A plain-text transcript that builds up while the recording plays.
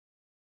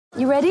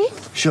You ready?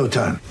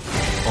 Showtime.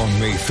 On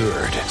May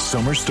 3rd,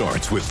 summer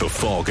starts with The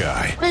Fall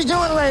Guy. Let's do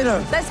it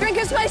later. Let's drink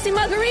a spicy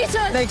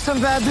margarita. Make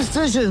some bad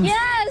decisions.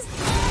 Yes!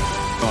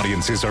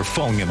 Audiences are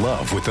falling in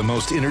love with the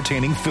most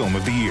entertaining film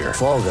of the year.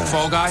 Fall Guy.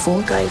 Fall Guy?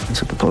 Fall guy.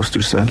 That's what the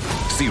poster said.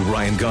 See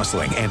Ryan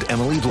Gosling and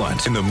Emily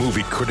Blunt in the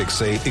movie critics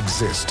say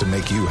exists to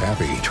make you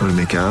happy. Trying to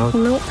make it out?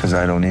 Nope. Because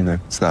I don't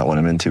either. It's not what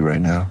I'm into right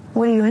now.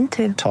 What are you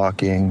into?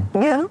 Talking.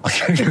 Yeah.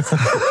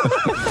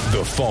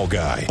 The Fall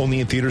Guy.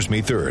 Only in theaters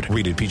May 3rd.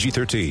 Rated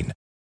PG-13.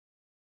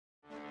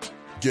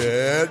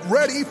 Get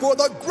ready for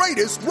the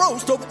greatest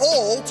roast of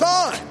all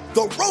time.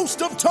 The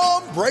Roast of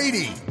Tom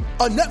Brady.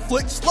 A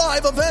Netflix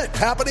live event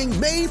happening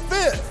May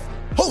 5th.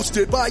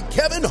 Hosted by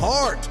Kevin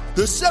Hart.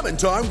 The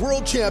 7-time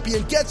world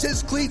champion gets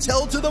his cleats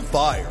held to the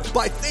fire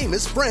by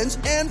famous friends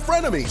and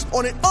frenemies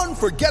on an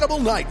unforgettable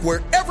night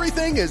where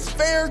everything is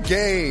fair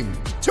game.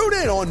 Tune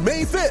in on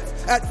May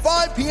 5th at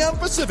 5 p.m.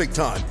 Pacific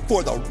time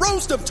for the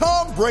Roast of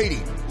Tom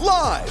Brady.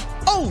 Live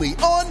only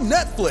on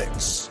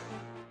Netflix.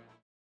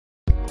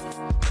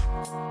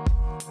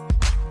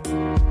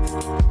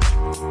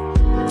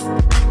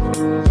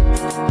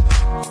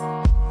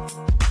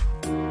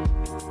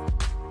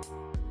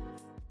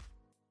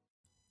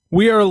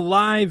 We are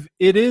live.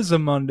 It is a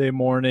Monday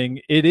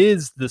morning. It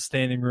is the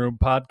Standing Room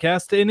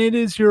Podcast, and it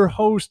is your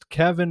host,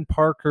 Kevin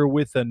Parker,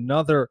 with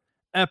another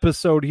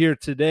episode here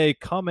today,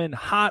 coming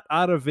hot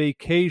out of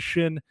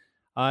vacation.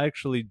 I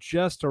actually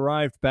just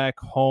arrived back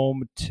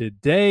home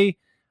today,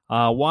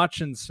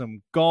 watching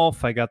some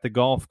golf. I got the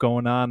golf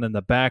going on in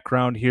the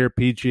background here,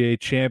 PGA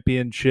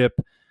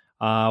Championship.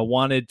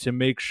 Wanted to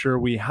make sure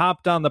we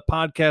hopped on the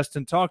podcast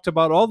and talked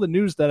about all the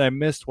news that I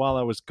missed while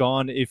I was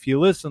gone. If you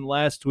listened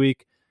last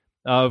week,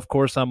 of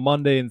course, on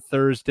Monday and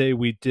Thursday,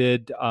 we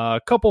did a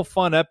couple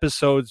fun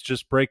episodes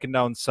just breaking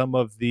down some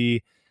of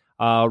the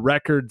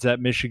records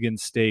at Michigan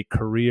State,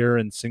 career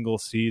and single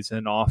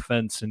season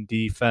offense and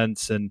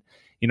defense, and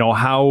you know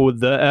how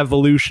the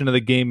evolution of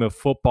the game of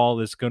football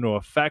is going to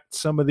affect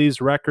some of these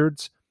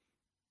records.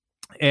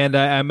 And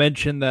I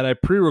mentioned that I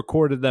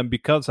pre-recorded them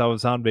because I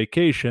was on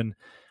vacation,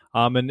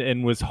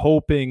 and was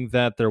hoping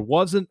that there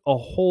wasn't a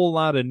whole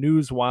lot of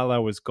news while I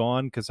was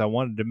gone because I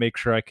wanted to make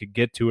sure I could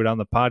get to it on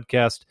the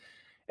podcast.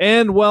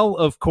 And, well,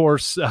 of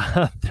course,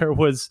 there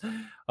was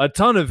a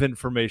ton of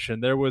information.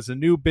 There was a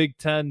new Big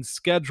Ten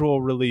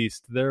schedule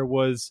released. There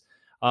was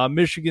a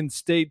Michigan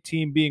State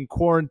team being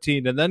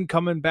quarantined and then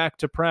coming back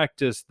to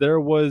practice. There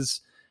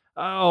was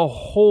a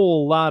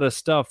whole lot of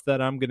stuff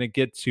that I'm going to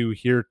get to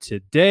here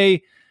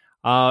today.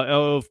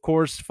 Of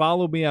course,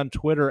 follow me on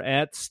Twitter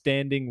at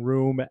Standing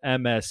Room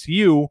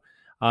MSU.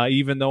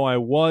 Even though I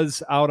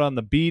was out on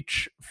the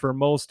beach for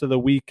most of the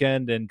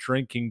weekend and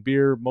drinking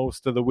beer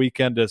most of the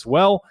weekend as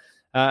well,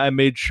 I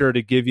made sure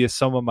to give you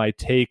some of my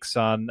takes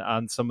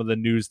on some of the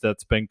news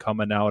that's been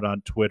coming out on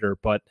Twitter.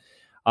 But,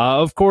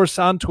 of course,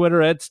 on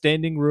Twitter at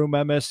Standing Room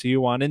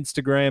MSU, on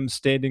Instagram,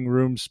 Standing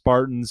Room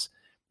Spartans.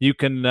 You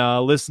can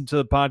listen to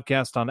the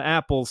podcast on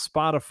Apple,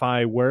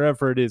 Spotify,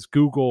 wherever it is,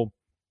 Google,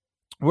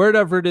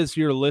 wherever it is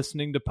you're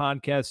listening to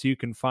podcasts, you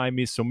can find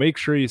me. So make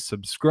sure you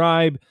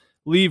subscribe,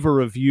 leave a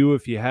review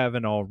if you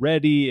haven't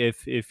already.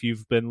 If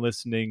you've been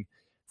listening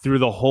through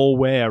the whole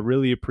way, I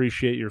really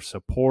appreciate your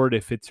support.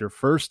 If it's your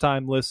first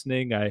time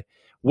listening, I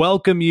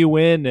welcome you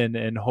in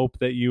and hope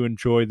that you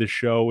enjoy the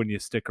show and you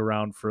stick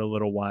around for a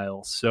little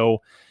while.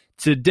 So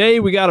today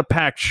we got a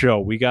packed show.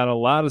 We got a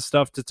lot of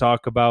stuff to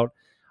talk about.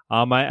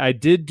 I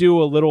did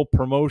do a little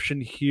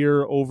promotion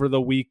here over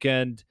the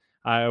weekend.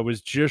 I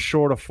was just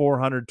short of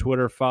 400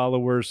 Twitter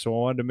followers, so I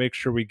wanted to make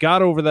sure we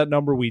got over that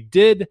number. We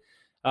did,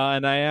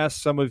 and I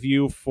asked some of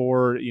you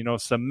for,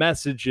 some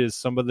messages,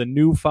 some of the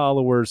new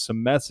followers,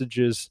 some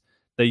messages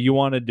that you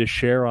wanted to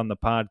share on the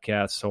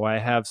podcast. So I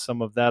have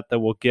some of that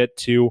we'll get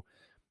to.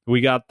 We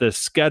got the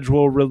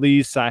schedule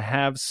release. I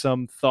have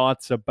some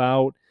thoughts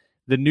about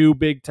the new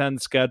Big Ten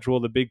schedule,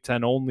 the Big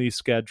Ten only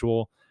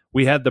schedule.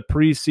 We had the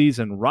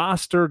preseason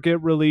roster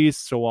get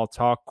released, so I'll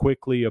talk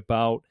quickly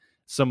about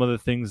some of the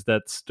things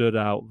that stood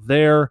out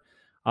there.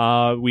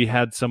 We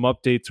had some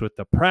updates with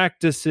the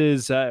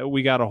practices.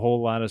 We got a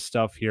whole lot of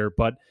stuff here.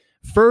 But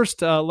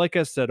first, like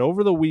I said,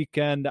 over the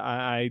weekend,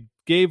 I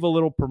gave a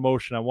little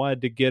promotion. I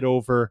wanted to get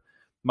over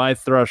my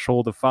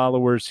threshold of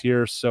followers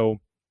here.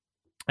 So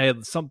I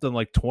had something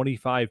like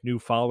 25 new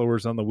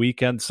followers on the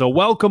weekend. So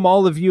welcome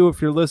all of you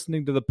if you're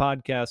listening to the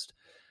podcast.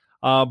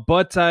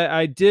 But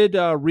I did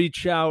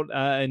reach out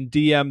and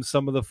DM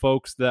some of the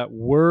folks that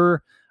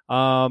were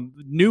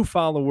new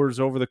followers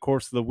over the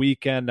course of the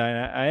weekend.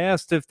 I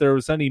asked if there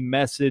was any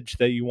message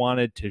that you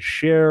wanted to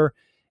share,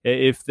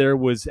 if there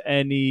was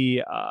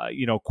any,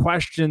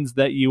 questions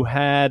that you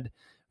had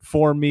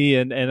for me.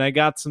 And I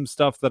got some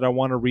stuff that I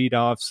want to read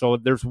off. So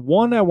there's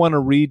one I want to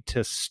read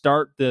to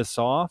start this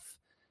off.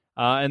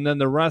 And then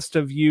the rest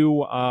of you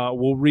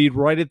will read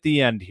right at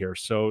the end here.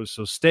 So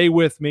stay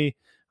with me.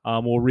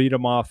 We'll read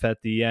them off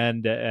at the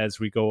end as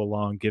we go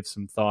along, give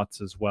some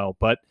thoughts as well.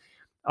 But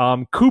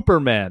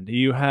Cooperman,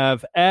 you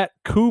have at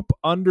Coop_MTU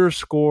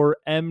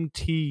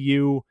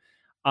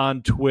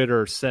on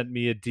Twitter sent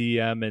me a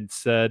DM and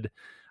said,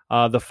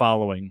 the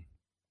following.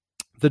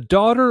 The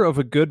daughter of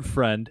a good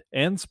friend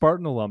and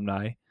Spartan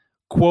alumni,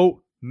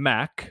 quote,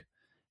 Mac,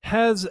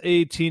 has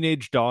a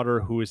teenage daughter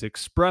who is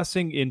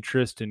expressing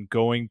interest in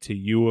going to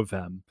U of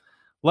M.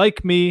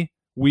 Like me,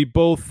 we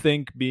both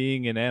think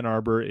being in Ann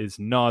Arbor is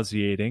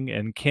nauseating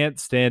and can't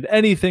stand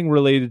anything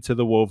related to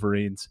the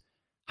Wolverines.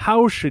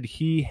 How should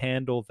he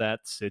handle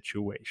that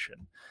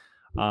situation?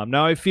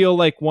 Now, I feel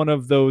like one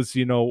of those,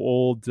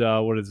 old,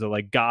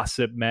 like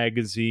gossip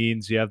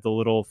magazines. You have the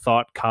little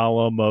thought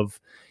column of,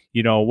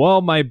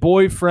 well, my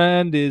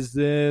boyfriend is,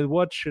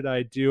 what should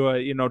I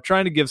do?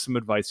 Trying to give some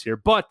advice here,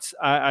 but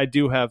I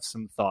do have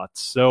some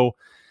thoughts. So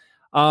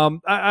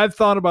I've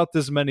thought about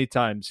this many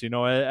times,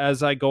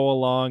 as I go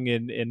along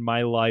in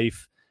my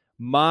life.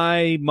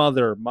 My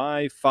mother,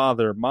 my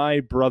father, my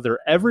brother,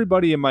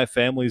 everybody in my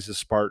family is a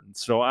Spartan.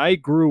 So I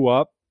grew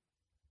up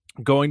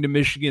going to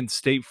Michigan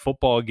State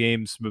football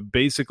games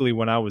basically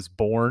when I was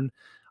born.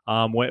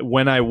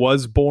 When I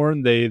was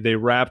born, they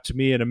wrapped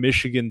me in a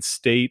Michigan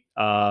State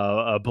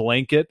a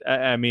blanket.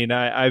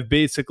 I've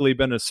basically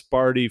been a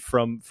Sparty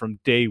from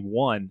day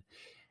one.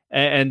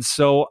 And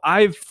so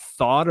I've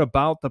thought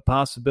about the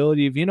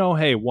possibility of,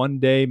 hey, one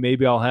day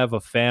maybe I'll have a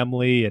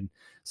family and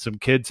some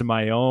kids of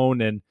my own.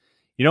 And,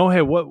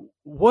 hey,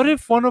 what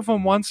if one of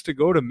them wants to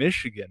go to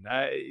Michigan?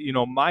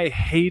 My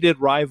hated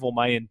rival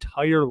my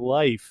entire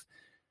life.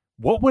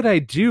 What would I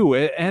do?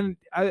 And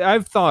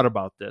I've thought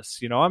about this.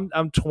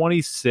 I'm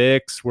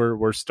 26.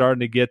 We're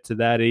starting to get to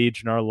that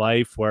age in our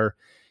life where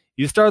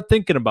you start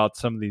thinking about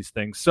some of these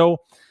things. So,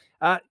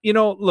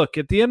 look,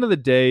 at the end of the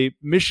day,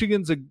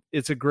 Michigan's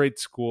it's a great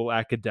school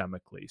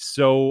academically.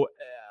 So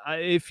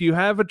if you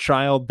have a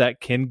child that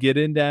can get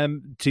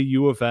into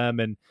U of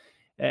M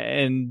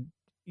and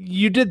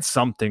you did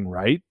something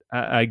right,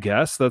 I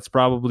guess that's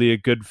probably a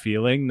good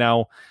feeling.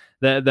 Now,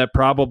 that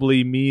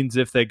probably means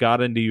if they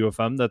got into U of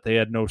M that they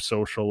had no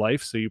social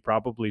life. So you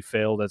probably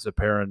failed as a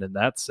parent in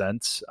that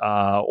sense,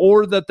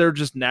 or that they're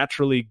just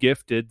naturally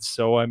gifted.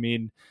 So,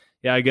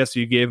 yeah, I guess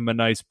you gave them a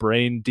nice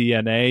brain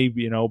DNA,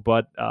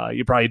 but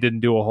you probably didn't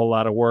do a whole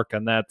lot of work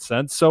on that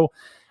sense. So,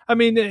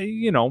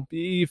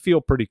 you feel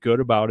pretty good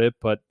about it,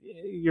 but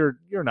you're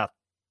not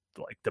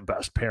like the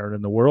best parent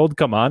in the world.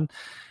 Come on.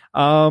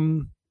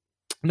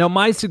 Now,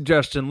 my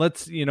suggestion,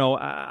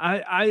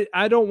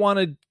 I don't want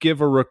to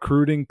give a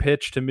recruiting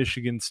pitch to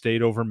Michigan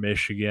State over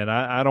Michigan.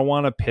 I don't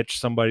want to pitch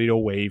somebody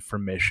away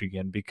from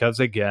Michigan because,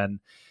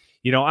 again,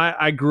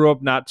 I grew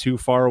up not too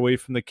far away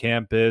from the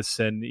campus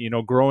and,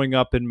 growing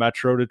up in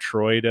Metro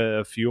Detroit,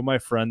 a few of my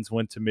friends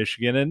went to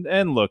Michigan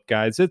and look,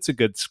 guys, it's a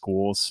good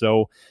school.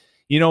 So,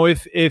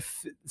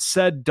 if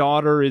said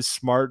daughter is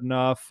smart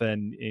enough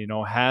and,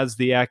 has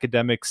the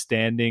academic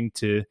standing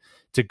to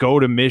go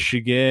to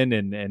Michigan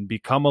and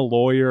become a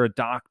lawyer, a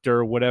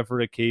doctor, whatever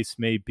the case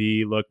may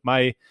be. Look,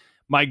 my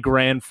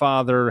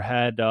grandfather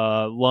had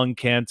lung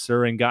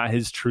cancer and got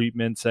his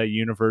treatments at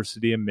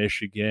University of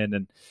Michigan.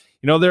 And,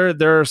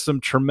 there are some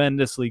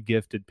tremendously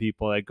gifted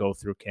people that go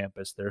through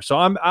campus there. So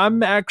I'm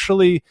not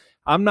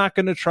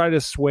going to try to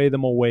sway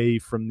them away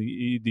from the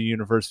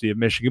University of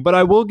Michigan, but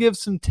I will give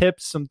some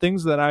tips, some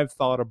things that I've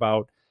thought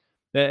about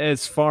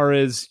as far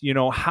as,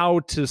 how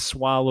to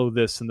swallow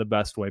this in the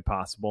best way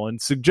possible. And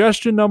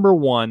suggestion number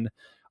one,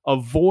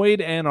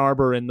 avoid Ann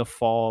Arbor in the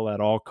fall at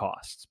all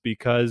costs,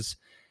 because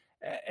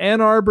Ann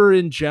Arbor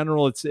in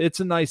general, it's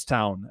a nice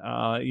town.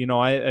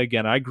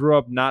 I grew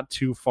up not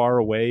too far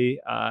away,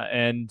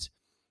 and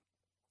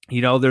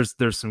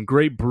there's some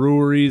great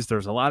breweries.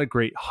 There's a lot of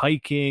great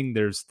hiking.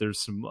 There's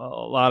a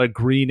lot of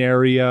green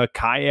area,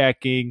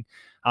 kayaking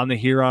on the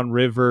Huron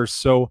River.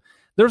 So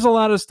there's a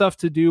lot of stuff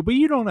to do, but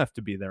you don't have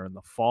to be there in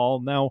the fall.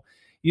 Now,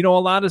 a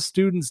lot of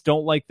students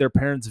don't like their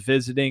parents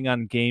visiting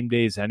on game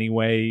days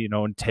anyway,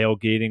 and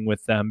tailgating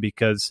with them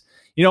because,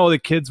 the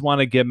kids want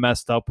to get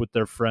messed up with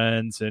their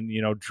friends and,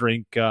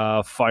 drink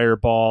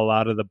Fireball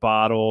out of the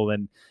bottle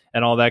and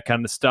all that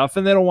kind of stuff.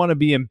 And they don't want to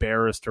be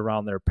embarrassed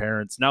around their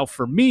parents. Now,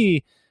 for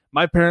me,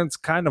 my parents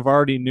kind of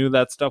already knew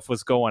that stuff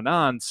was going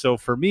on. So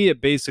for me,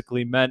 it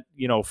basically meant,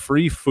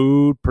 free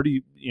food,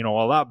 pretty, a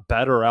lot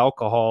better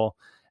alcohol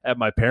at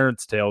my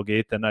parents'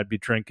 tailgate than I'd be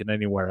drinking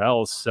anywhere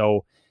else.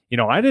 So,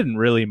 I didn't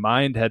really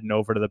mind heading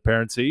over to the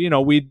parents.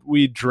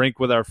 We drink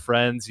with our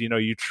friends.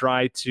 You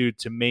try to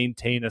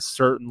maintain a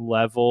certain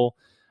level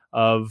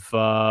of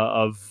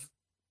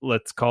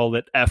let's call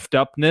it effed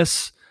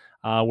upness.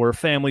 We're a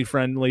family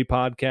friendly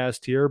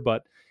podcast here,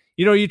 but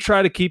you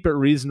try to keep it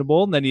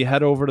reasonable, and then you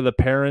head over to the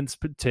parents'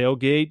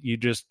 tailgate. You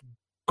just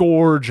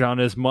gorge on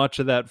as much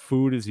of that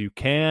food as you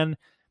can.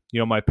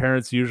 My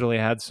parents usually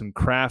had some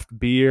craft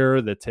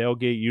beer. The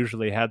tailgate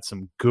usually had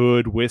some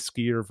good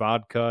whiskey or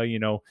vodka,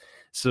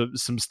 so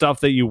some stuff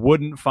that you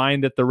wouldn't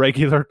find at the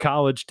regular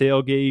college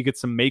tailgate. You get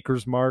some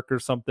Maker's Mark or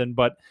something,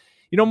 but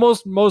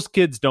most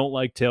kids don't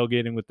like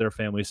tailgating with their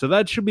family. So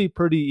that should be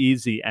pretty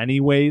easy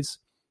anyways,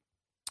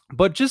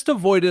 but just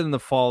avoid it in the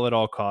fall at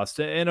all costs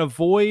and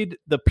avoid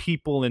the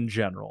people in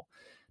general.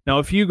 Now,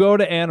 if you go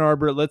to Ann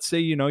Arbor, let's say,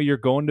 you're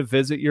going to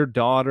visit your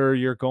daughter,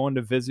 you're going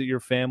to visit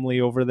your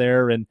family over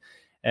there, and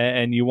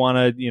and you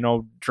want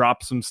to,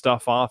 drop some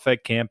stuff off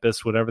at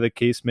campus, whatever the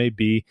case may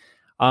be,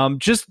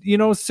 just,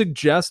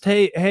 suggest,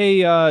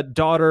 hey,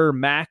 daughter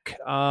Mac,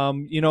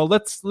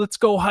 let's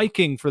go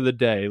hiking for the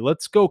day.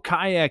 Let's go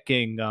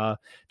kayaking.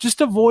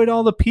 Just avoid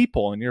all the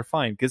people and you're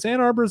fine, because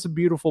Ann Arbor is a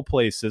beautiful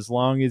place as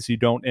long as you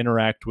don't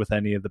interact with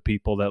any of the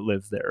people that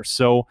live there.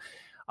 So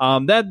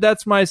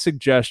that's my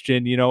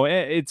suggestion.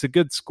 It's a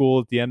good school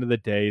at the end of the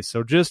day.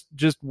 So just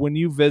when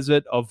you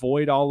visit,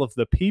 avoid all of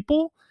the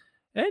people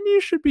and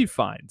you should be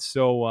fine.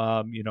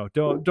 So,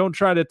 don't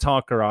try to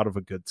talk her out of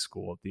a good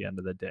school at the end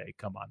of the day.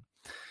 Come on.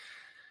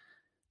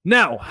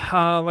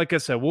 Now, like I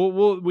said,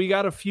 we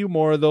got a few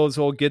more of those.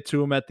 We'll get to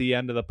them at the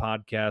end of the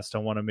podcast. I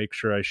want to make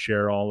sure I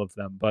share all of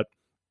them. But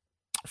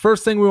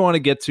first thing we want to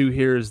get to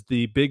here is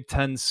the Big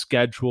Ten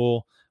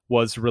schedule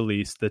was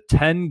released. The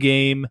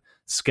 10-game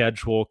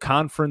schedule,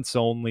 conference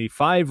only,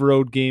 5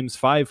 road games,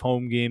 5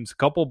 home games, a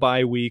couple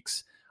bye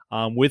weeks,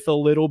 with a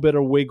little bit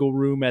of wiggle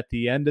room at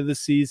the end of the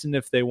season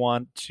if they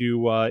want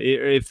to,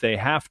 if they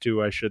have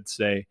to, I should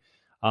say.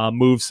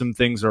 Move some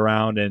things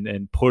around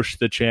and push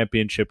the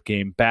championship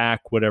game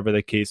back, whatever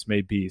the case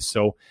may be.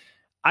 So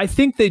I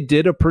think they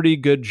did a pretty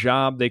good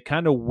job. They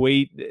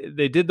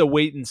did the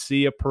wait and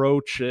see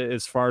approach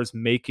as far as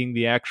making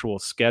the actual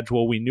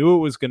schedule. We knew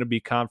it was going to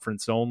be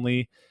conference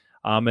only.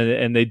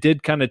 And they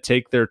did kind of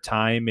take their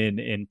time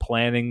in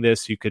planning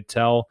this. You could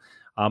tell.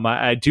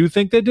 I do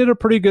think they did a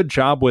pretty good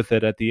job with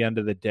it at the end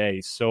of the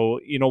day.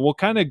 So, we'll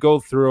kind of go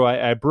through.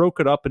 I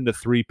broke it up into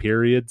 3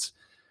 periods.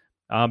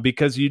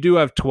 Because you do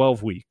have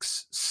 12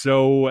 weeks,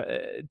 so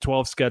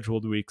 12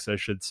 scheduled weeks, I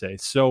should say.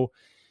 So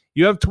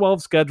you have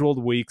 12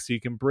 scheduled weeks. You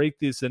can break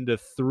these into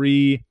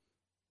 3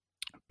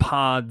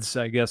 pods,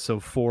 I guess,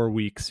 of 4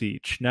 weeks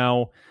each.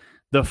 Now,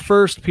 the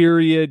first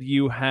period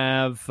you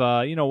have,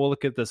 we'll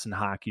look at this in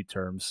hockey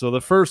terms. So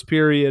the first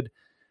period,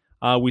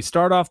 we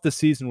start off the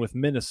season with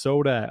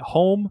Minnesota at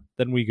home.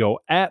 Then we go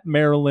at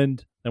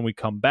Maryland. Then we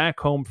come back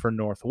home for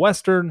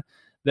Northwestern.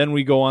 Then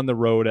we go on the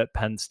road at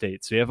Penn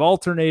State. So you have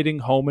alternating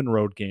home and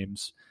road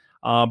games.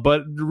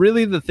 But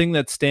really the thing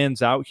that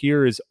stands out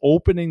here is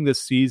opening the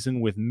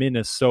season with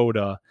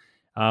Minnesota,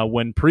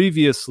 when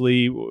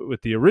previously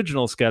with the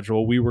original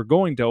schedule, we were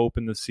going to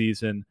open the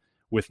season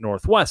with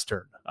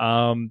Northwestern.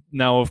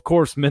 Now, of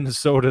course,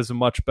 Minnesota is a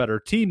much better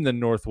team than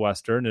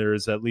Northwestern. It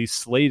is at least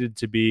slated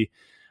to be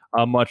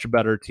a much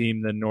better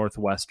team than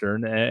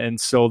Northwestern.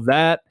 And so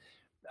that,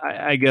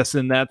 I guess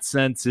in that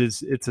sense,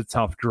 it's a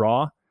tough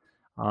draw.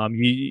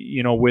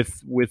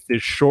 With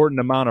this shortened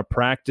amount of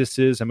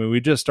practices, we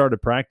just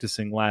started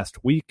practicing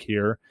last week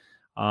here.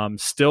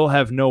 Still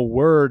have no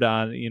word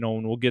on,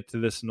 and we'll get to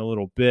this in a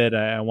little bit.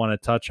 I want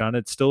to touch on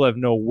it. Still have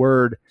no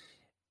word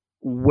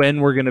when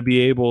we're going to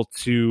be able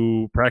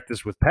to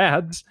practice with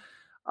pads.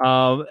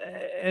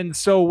 And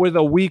so with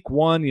a week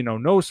 1,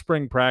 no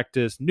spring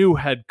practice, new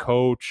head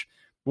coach,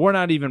 we're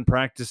not even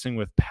practicing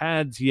with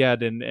pads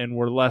yet. And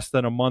we're less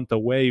than a month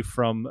away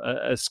from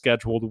a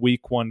scheduled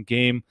week 1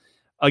 game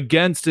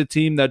against a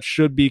team that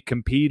should be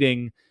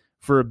competing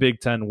for a Big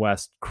Ten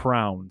West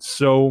crown.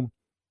 So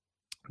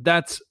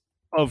that's,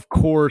 of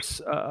course,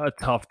 a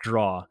tough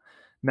draw.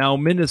 Now,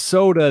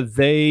 Minnesota,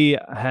 they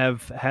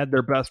have had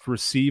their best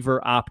receiver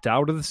opt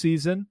out of the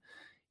season.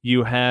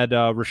 You had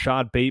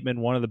Rashad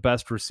Bateman, one of the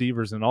best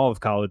receivers in all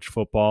of college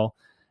football,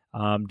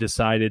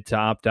 decided to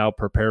opt out,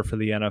 prepare for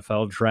the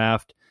NFL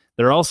draft.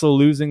 They're also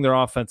losing their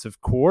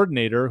offensive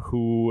coordinator,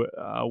 who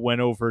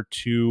went over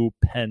to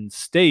Penn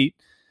State.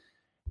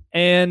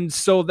 And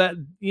so that,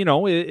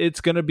 it's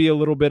going to be a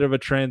little bit of a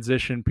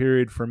transition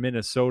period for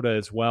Minnesota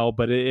as well,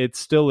 but it's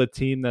still a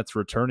team that's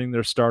returning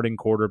their starting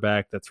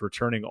quarterback, that's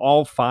returning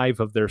all 5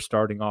 of their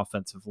starting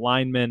offensive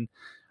linemen.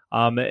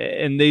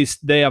 And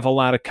they have a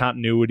lot of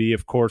continuity.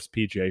 Of course,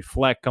 PJ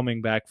Fleck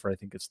coming back for, I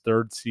think, his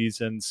 3rd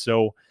season.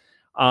 So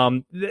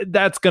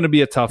that's going to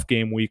be a tough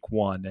game week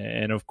 1.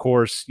 And of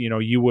course,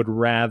 you would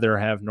rather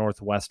have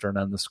Northwestern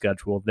on the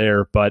schedule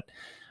there, but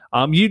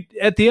you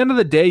at the end of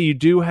the day, you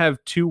do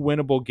have 2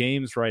 winnable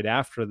games right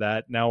after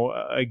that. Now,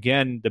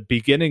 again, the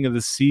beginning of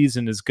the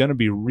season is going to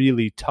be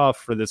really tough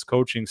for this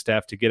coaching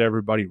staff to get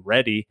everybody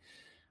ready.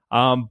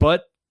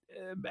 But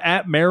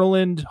at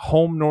Maryland,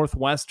 home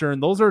Northwestern,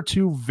 those are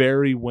 2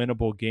 very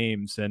winnable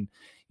games. And,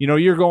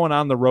 you're going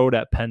on the road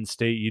at Penn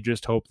State. You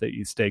just hope that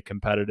you stay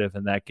competitive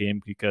in that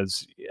game,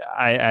 because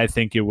I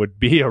think it would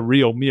be a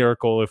real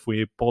miracle if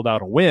we pulled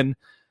out a win.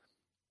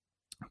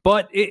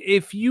 But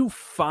if you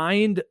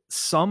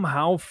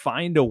somehow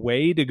find a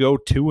way to go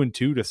 2-2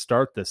 to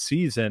start the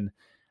season,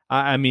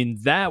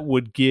 that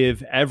would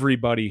give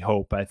everybody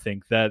hope. I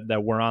think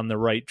that we're on the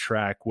right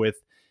track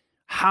with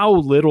how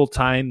little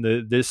time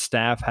this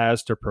staff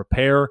has to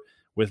prepare,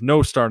 with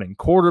no starting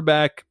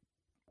quarterback,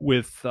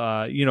 with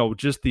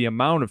just the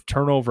amount of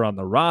turnover on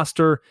the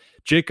roster.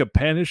 Jacob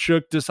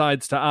Panishuk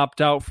decides to opt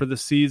out for the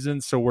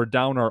season, so we're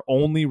down our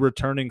only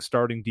returning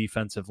starting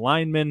defensive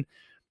lineman.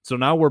 So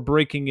now we're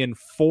breaking in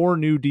 4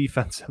 new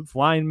defensive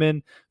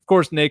linemen. Of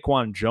course,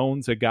 Naquan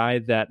Jones, a guy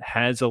that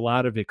has a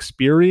lot of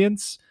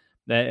experience,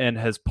 and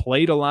has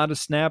played a lot of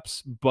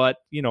snaps. But,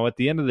 at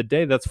the end of the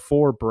day, that's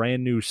 4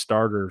 brand new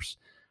starters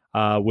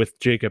with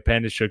Jacob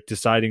Panasiuk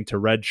deciding to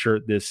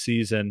redshirt this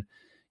season.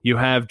 You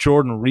have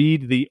Jordan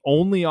Reed, the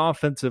only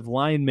offensive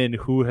lineman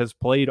who has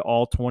played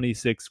all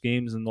 26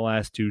 games in the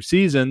last 2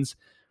 seasons.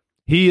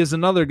 He is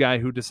another guy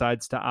who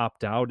decides to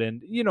opt out.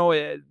 And,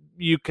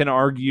 you can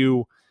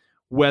argue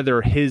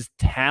whether his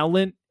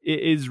talent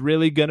is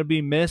really going to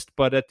be missed.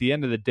 But at the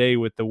end of the day,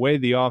 with the way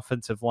the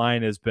offensive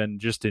line has been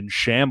just in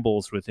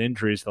shambles with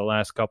injuries the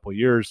last couple of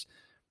years,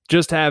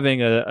 just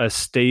having a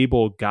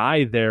stable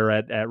guy there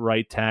at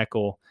right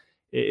tackle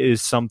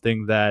is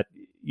something that,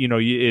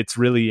 it's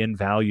really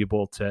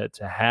invaluable to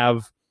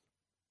have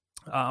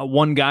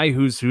one guy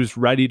who's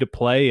ready to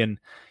play. And,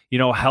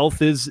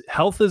 health is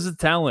a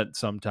talent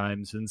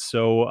sometimes. And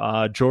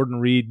so Jordan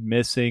Reed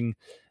missing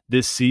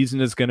this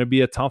season is going to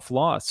be a tough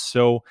loss.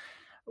 So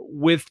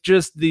with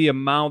just the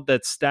amount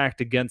that's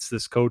stacked against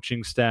this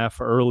coaching staff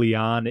early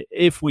on,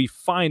 if we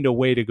find a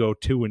way to go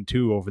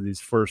 2-2 over these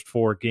first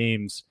 4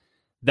 games,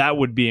 that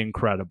would be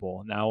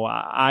incredible. Now,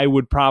 I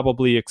would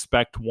probably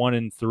expect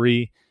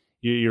 1-3.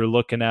 You're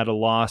looking at a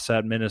loss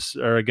at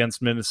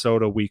against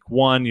Minnesota week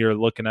 1. You're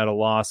looking at a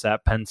loss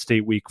at Penn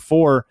State week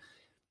 4.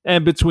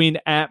 And between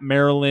at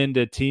Maryland,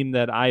 a team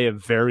that I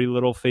have very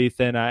little faith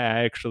in,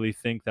 I actually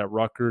think that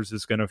Rutgers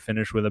is going to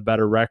finish with a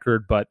better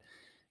record. But,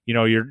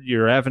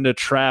 you're having to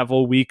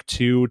travel week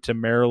 2 to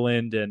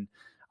Maryland. And,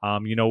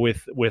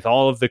 with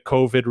all of the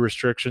COVID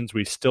restrictions,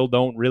 we still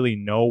don't really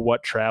know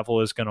what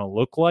travel is going to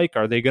look like.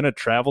 Are they going to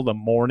travel the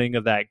morning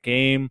of that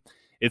game?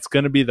 It's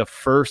going to be the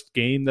first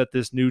game that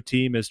this new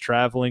team is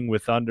traveling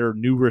with under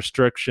new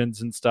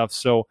restrictions and stuff.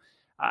 So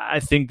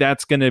I think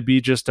that's going to be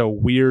just a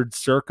weird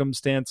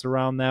circumstance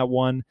around that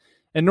one.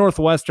 And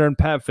Northwestern,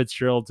 Pat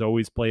Fitzgerald's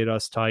always played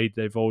us tight.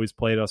 They've always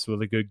played us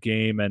with a good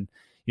game. And,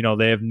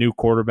 they have new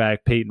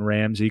quarterback Peyton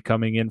Ramsey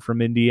coming in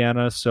from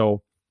Indiana.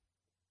 So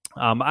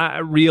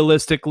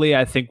realistically,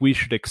 I think we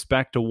should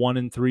expect a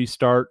 1-3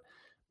 start.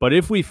 But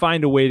if we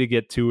find a way to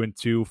get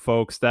 2-2,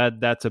 folks,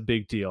 that's a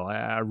big deal.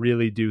 I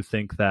really do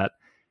think that.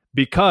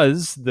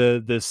 Because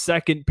the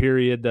second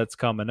period that's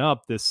coming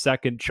up, this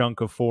second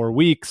chunk of 4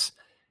 weeks,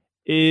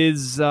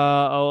 is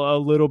a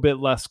little bit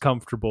less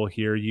comfortable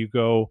here. You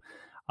go,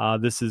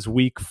 this is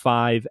week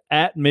 5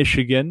 at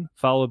Michigan,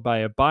 followed by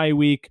a bye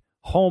week,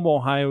 home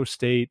Ohio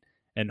State,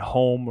 and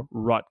home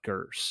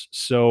Rutgers.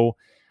 So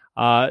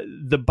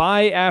the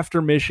bye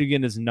after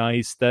Michigan is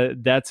nice.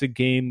 That's a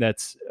game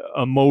that's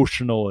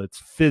emotional. It's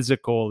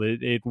physical.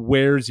 It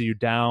wears you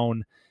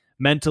down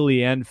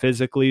mentally and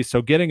physically.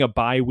 So getting a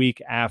bye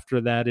week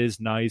after that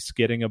is nice.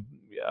 Getting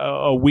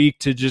a week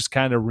to just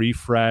kind of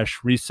refresh,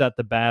 reset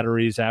the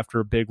batteries after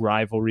a big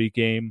rivalry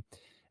game.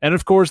 And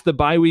of course, the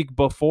bye week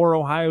before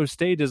Ohio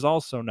State is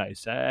also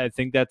nice. I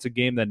think that's a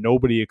game that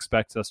nobody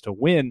expects us to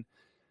win.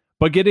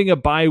 But getting a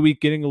bye week,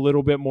 getting a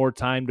little bit more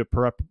time to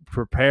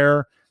prepare,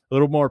 a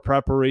little more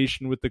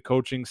preparation with the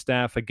coaching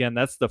staff. Again,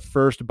 that's the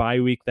first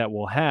bye week that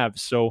we'll have.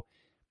 So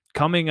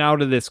coming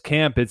out of this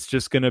camp, it's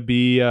just going to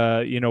be,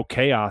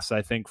 chaos,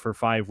 I think, for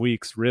 5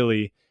 weeks,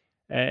 really,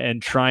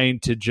 and trying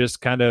to just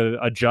kind of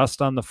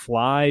adjust on the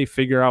fly,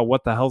 figure out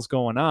what the hell's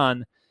going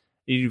on.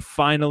 You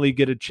finally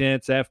get a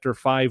chance after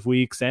 5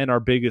 weeks and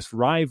our biggest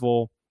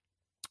rival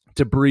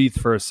to breathe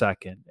for a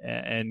second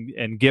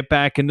and get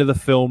back into the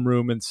film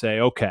room and say,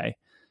 okay,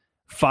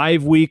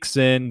 5 weeks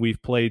in, we've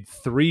played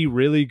 3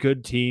 really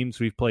good teams.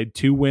 We've played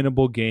 2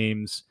 winnable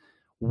games.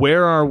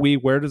 Where are we?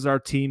 Where does our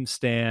team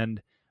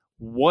stand?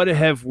 What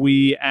have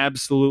we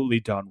absolutely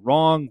done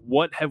wrong?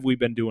 What have we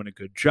been doing a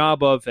good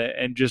job of?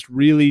 And just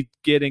really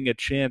getting a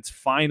chance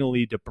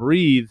finally to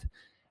breathe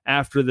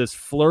after this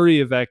flurry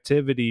of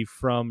activity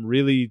from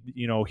really,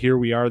 here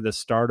we are, the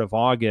start of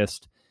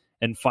August,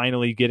 and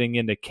finally getting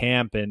into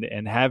camp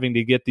and having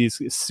to get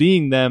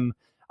seeing them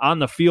on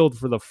the field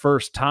for the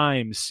first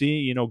time,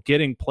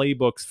 getting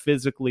playbooks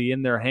physically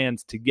in their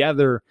hands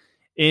together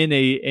in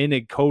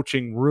a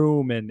coaching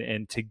room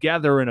and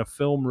together in a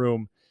film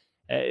room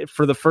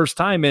for the first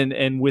time.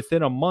 And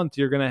within a month,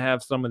 you're going to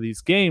have some of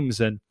these games.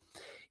 And,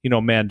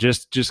 man,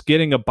 just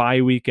getting a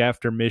bye week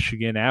after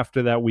Michigan,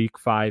 after that week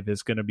 5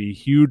 is going to be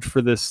huge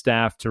for this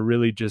staff to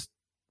really just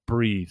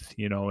breathe,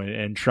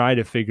 and try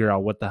to figure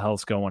out what the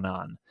hell's going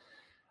on.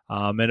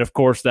 And of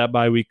course, that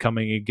bye week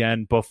coming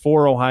again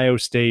before Ohio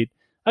State,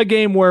 a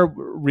game where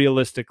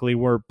realistically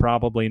we're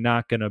probably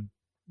not going to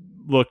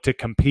look to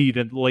compete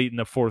late in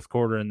the fourth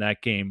quarter in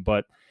that game.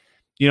 But,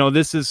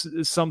 this is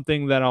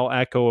something that I'll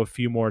echo a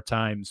few more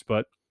times.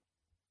 But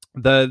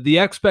the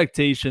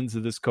expectations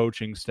of this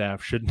coaching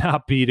staff should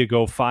not be to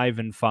go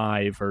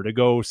 5-5 or to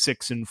go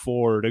 6-4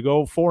 or to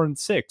go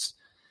 4-6.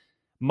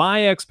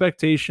 My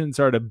expectations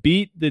are to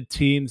beat the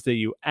teams that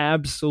you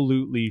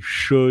absolutely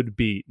should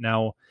beat.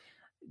 Now,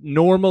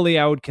 normally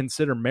I would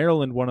consider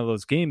Maryland one of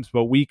those games,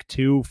 but week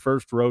 2,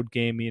 first road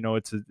game,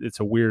 it's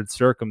a weird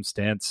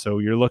circumstance. So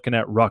you're looking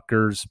at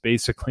Rutgers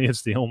basically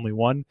as the only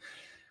one.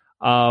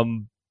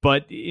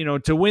 But,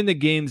 to win the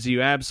games,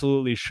 you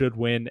absolutely should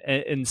win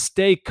and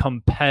stay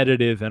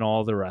competitive in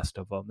all the rest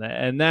of them.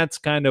 And that's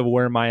kind of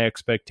where my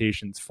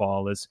expectations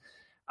fall is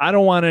I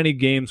don't want any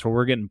games where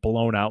we're getting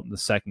blown out in the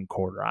second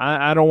quarter.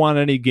 I don't want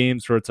any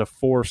games where it's a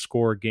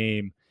 4-score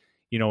game,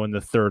 in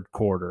the third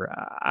quarter.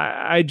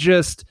 I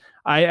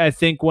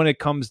think when it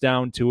comes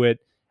down to it,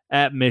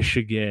 at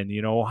Michigan,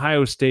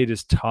 Ohio State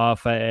is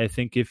tough. I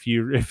think if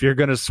you're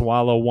going to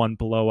swallow one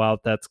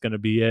blowout, that's going to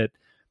be it.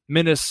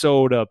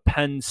 Minnesota,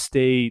 Penn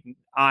State,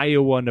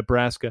 Iowa,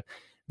 Nebraska.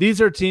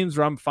 These are teams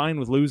where I'm fine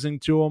with losing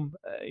to them,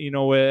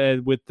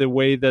 with the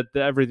way that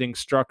everything's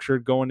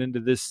structured going into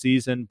this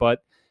season.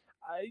 But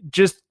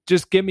just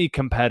get me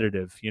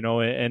competitive,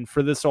 and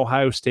for this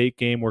Ohio State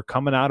game, we're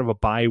coming out of a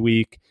bye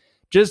week.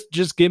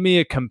 Just give me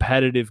a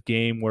competitive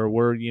game where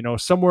we're,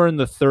 somewhere in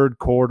the third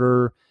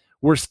quarter,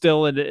 we're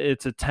still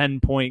it's a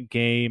 10-point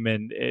game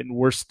and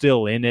we're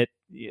still in it.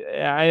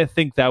 I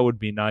think that would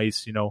be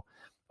nice.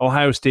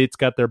 Ohio State's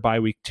got their bye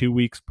week 2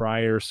 weeks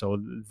prior, so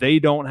they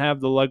don't have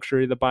the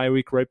luxury of the bye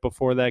week right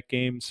before that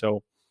game.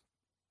 So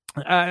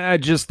I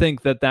just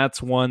think that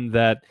that's one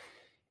that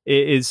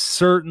is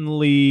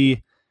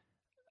certainly,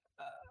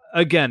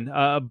 again,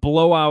 a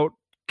blowout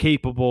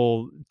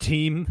capable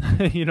team,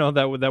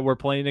 that we're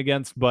playing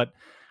against. But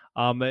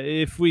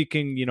if we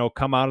can,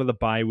 come out of the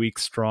bye week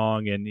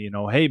strong and,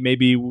 hey,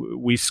 maybe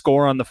we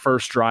score on the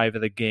first drive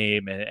of the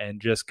game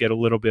and just get a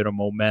little bit of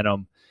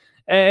momentum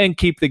and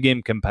keep the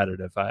game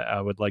competitive.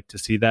 I would like to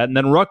see that. And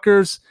then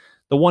Rutgers,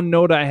 the one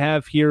note I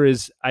have here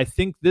is I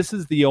think this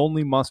is the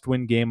only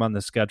must-win game on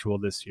the schedule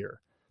this year.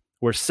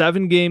 We're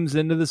 7 games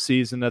into the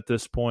season at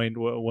this point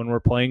when we're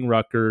playing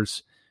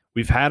Rutgers.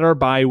 We've had our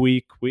bye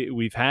week.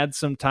 We've had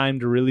some time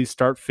to really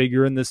start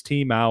figuring this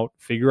team out,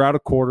 figure out a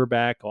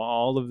quarterback,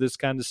 all of this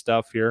kind of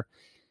stuff here.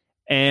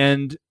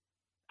 And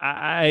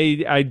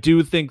I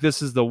do think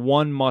this is the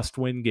one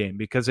must-win game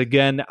because,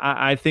 again,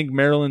 I think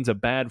Maryland's a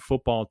bad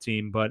football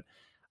team, but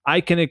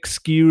I can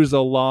excuse a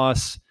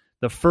loss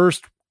the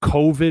first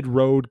COVID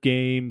road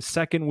game,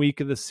 second week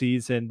of the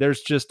season.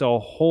 There's just a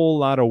whole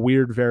lot of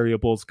weird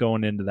variables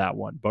going into that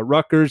one. But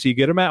Rutgers, you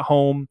get them at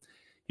home.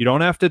 You don't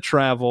have to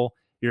travel.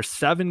 You're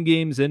 7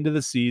 games into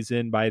the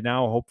season. By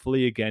now,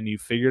 hopefully, again,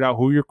 you've figured out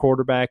who your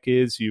quarterback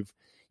is.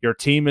 Your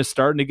team is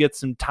starting to get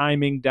some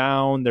timing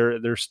down.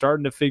 They're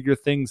starting to figure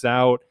things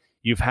out.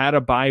 You've had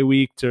a bye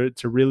week to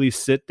really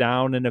sit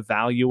down and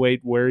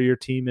evaluate where your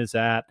team is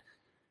at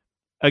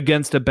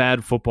against a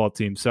bad football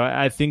team. So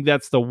I think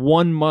that's the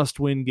one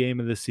must-win game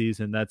of the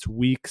season. That's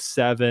week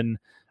 8,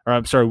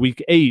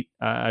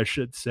 I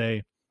should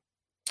say.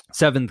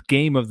 7th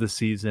game of the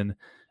season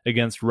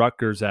against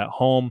Rutgers at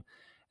home.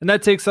 And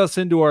that takes us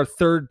into our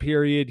third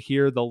period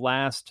here, the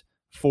last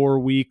 4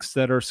 weeks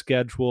that are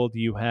scheduled.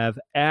 You have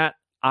at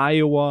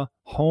Iowa,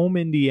 home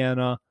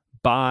Indiana,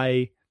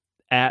 bye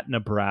at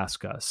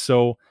Nebraska.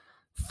 So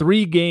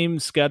 3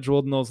 games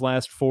scheduled in those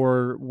last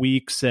 4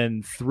 weeks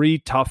and 3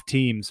 tough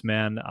teams,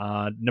 man.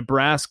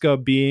 Nebraska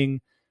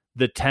being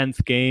the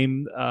 10th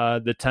game,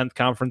 the 10th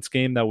conference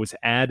game that was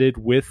added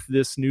with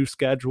this new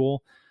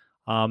schedule.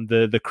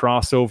 The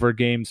crossover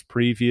games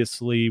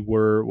previously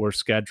were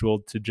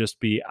scheduled to just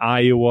be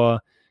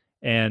Iowa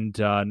and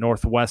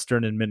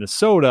Northwestern and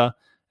Minnesota.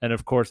 And,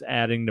 of course,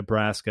 adding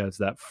Nebraska as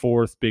that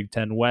 4th Big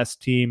Ten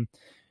West team.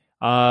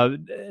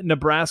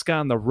 Nebraska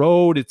on the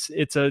road,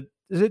 it's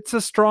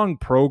a strong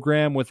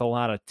program with a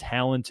lot of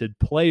talented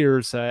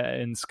players.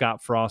 And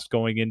Scott Frost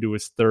going into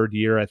his 3rd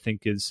year, I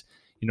think, is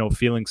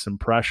feeling some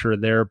pressure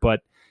there.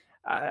 But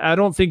I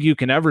don't think you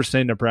can ever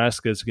say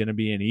Nebraska is going to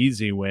be an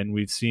easy win.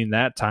 We've seen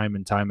that time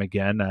and time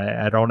again.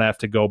 I don't have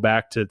to go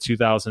back to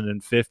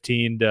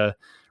 2015 to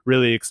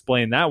really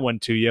explain that one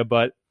to you.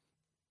 But,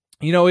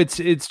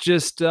 it's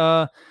just,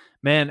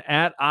 man,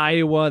 at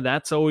Iowa,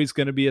 that's always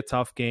going to be a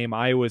tough game.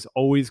 Iowa's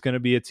always going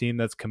to be a team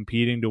that's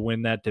competing to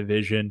win that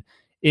division.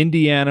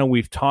 Indiana,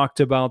 we've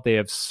talked about, they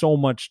have so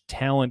much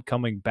talent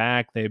coming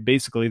back. They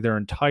basically their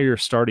entire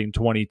starting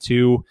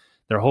 22,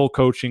 their whole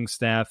coaching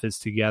staff is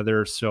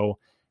together. So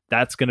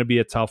that's going to be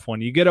a tough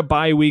one. You get a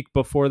bye week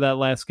before that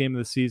last game of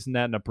the season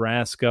at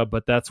Nebraska,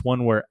 but that's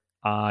one where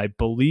I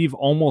believe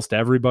almost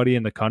everybody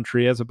in the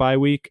country has a bye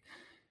week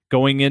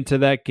going into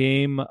that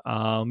game.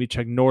 Let me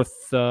check.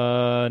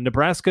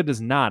 Nebraska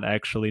does not,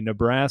 actually.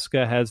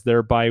 Nebraska has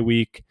their bye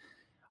week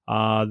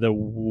the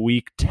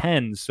week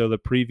 10, so the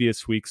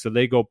previous week. So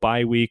they go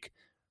bye week,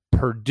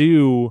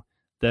 Purdue,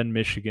 then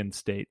Michigan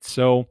State.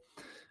 So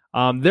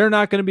they're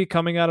not going to be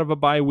coming out of a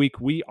bye week.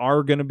 We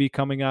are going to be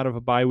coming out of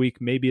a bye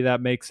week. Maybe that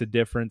makes a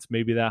difference.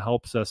 Maybe that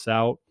helps us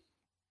out.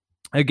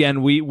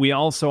 Again, we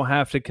also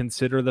have to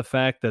consider the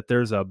fact that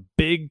there's a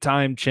big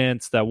time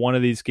chance that one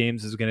of these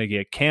games is going to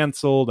get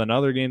canceled.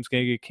 Another game's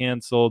going to get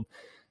canceled.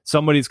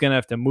 Somebody's going to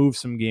have to move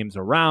some games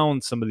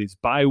around. Some of these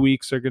bye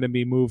weeks are going to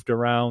be moved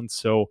around.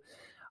 So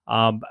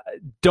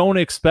don't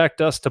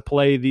expect us to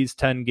play these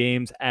 10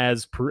 games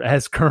as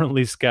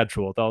currently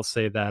scheduled. I'll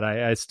say that.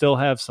 I still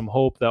have some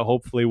hope that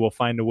hopefully we'll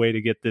find a way to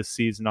get this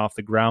season off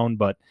the ground,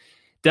 but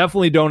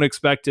definitely don't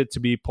expect it to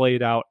be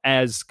played out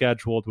as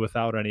scheduled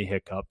without any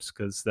hiccups,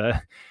 because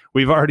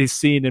we've already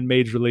seen in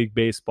Major League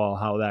Baseball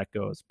how that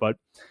goes. But,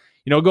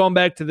 going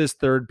back to this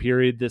third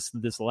period,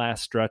 this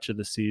last stretch of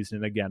the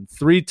season, again,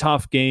 3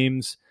 tough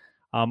games.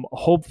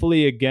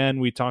 Hopefully, again,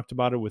 we talked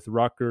about it with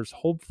Rutgers.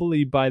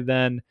 Hopefully by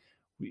then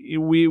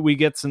we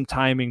get some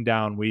timing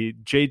down.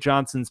 Jay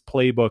Johnson's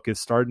playbook is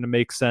starting to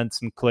make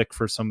sense and click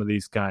for some of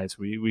these guys.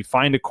 We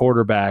find a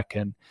quarterback,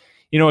 and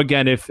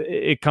again, if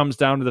it comes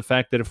down to the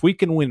fact that if we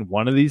can win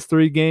one of these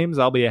 3 games,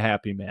 I'll be a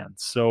happy man.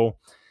 So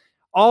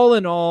all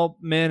in all,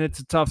 man, it's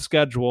a tough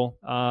schedule.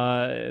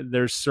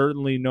 There's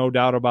certainly no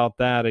doubt about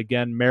that.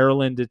 Again,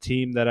 Maryland, a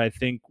team that I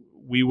think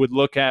we would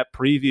look at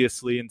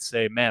previously and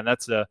say, man,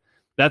 that's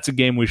a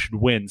game we should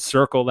win.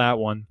 Circle that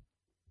one.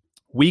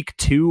 Week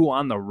 2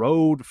 on the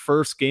road,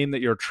 first game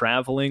that you're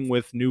traveling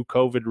with new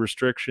COVID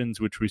restrictions,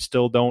 which we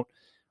still don't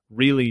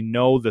really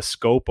know the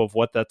scope of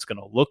what that's going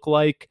to look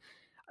like.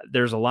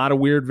 There's a lot of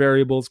weird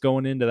variables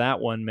going into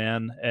that one,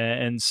 man.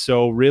 And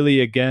so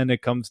really, again,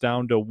 it comes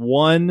down to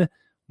one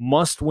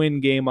must-win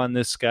game on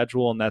this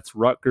schedule, and that's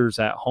Rutgers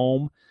at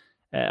home.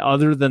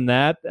 Other than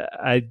that,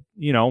 I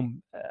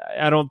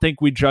don't think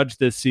we judge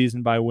this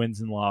season by wins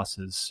and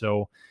losses.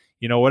 So,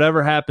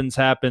 whatever happens.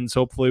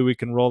 Hopefully we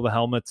can roll the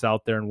helmets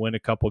out there and win a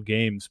couple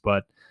games.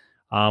 But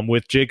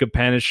with Jacob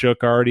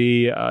Panasiuk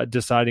already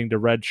deciding to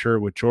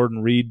redshirt, with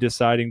Jordan Reed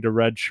deciding to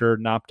redshirt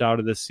and opt out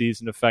of this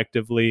season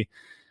effectively,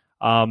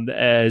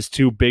 as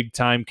 2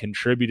 big-time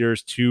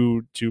contributors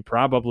to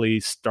probably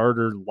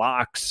starter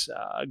locks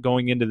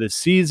going into the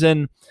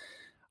season,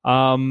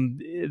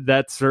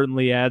 that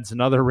certainly adds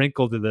another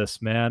wrinkle to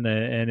this, man.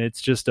 And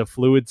it's just a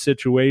fluid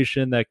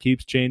situation that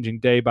keeps changing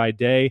day by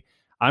day.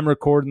 I'm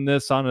recording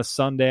this on a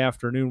Sunday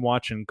afternoon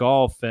watching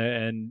golf,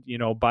 and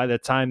by the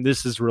time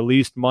this is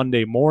released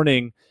Monday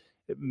morning,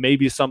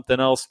 maybe something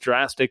else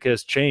drastic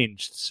has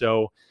changed.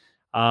 So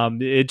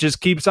it just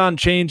keeps on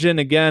changing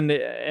again,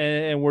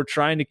 and we're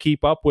trying to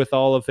keep up with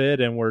all of it,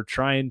 and we're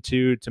trying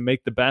to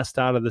make the best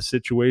out of the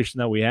situation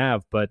that we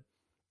have. But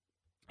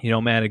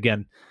man,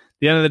 again, at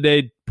the end of the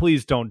day,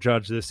 please don't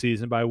judge this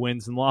season by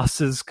wins and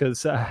losses,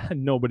 because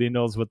nobody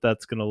knows what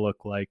that's going to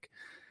look like.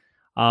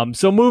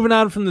 So moving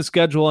on from the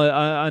schedule,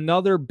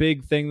 another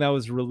big thing that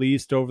was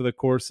released over the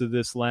course of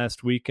this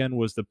last weekend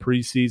was the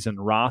preseason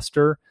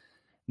roster.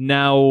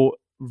 Now,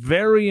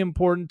 very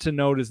important to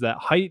note is that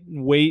height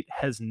and weight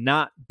has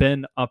not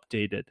been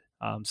updated.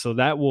 So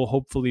that will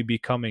hopefully be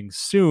coming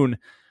soon.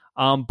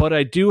 But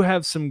I do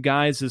have some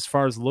guys as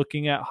far as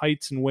looking at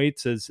heights and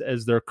weights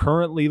as they're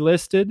currently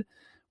listed,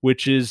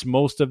 which is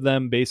most of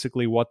them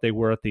basically what they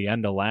were at the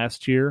end of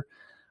last year.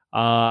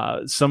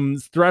 Some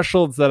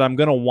thresholds that I'm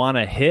going to want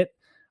to hit.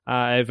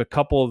 I have a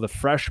couple of the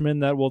freshmen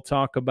that we'll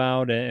talk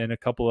about and a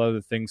couple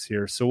other things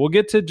here. So we'll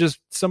get to just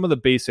some of the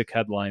basic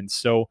headlines.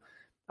 So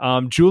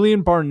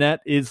Julian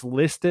Barnett is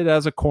listed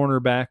as a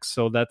cornerback.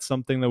 So that's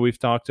something that we've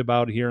talked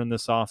about here in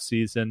this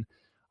offseason.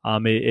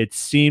 It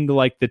seemed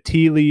like the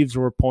tea leaves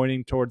were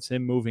pointing towards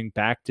him moving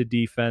back to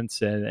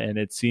defense. And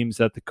it seems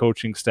that the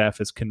coaching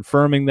staff is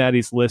confirming that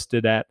he's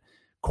listed at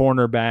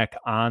cornerback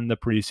on the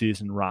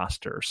preseason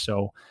roster.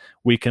 So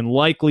we can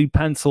likely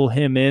pencil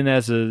him in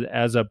as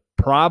a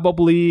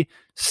probably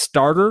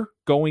starter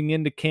going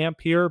into camp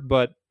here,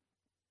 but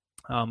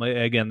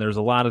again, there's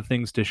a lot of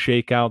things to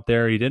shake out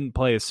there. He didn't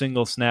play a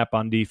single snap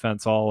on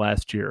defense all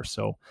last year.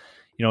 So,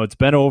 it's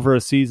been over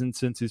a season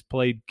since he's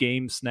played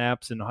game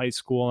snaps in high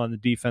school on the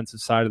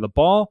defensive side of the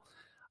ball.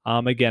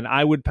 Again,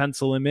 I would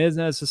pencil him in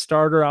as a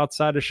starter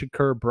outside of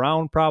Shakur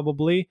Brown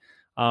probably.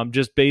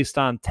 Just based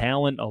on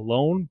talent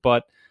alone.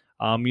 But,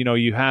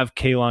 you have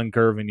Kaylon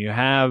Gervin, you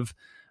have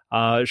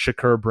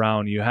Shakur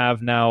Brown, you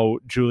have now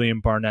Julian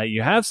Barnett.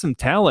 You have some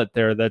talent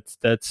there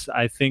that's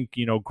I think,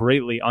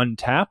 greatly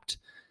untapped.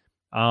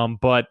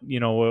 But,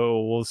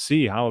 we'll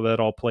see how that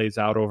all plays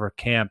out over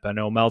camp. I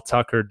know Mel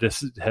Tucker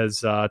has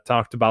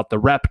talked about the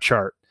rep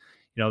chart.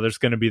 There's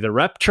going to be the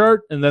rep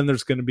chart, and then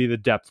there's going to be the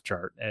depth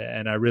chart.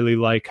 And I really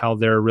like how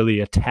they're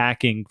really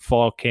attacking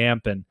fall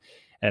camp and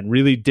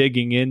really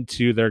digging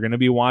into, they're going to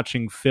be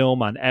watching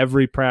film on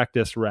every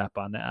practice rep,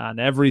 on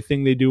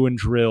everything they do in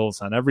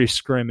drills, on every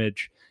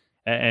scrimmage,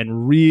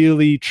 and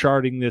really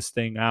charting this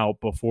thing out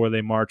before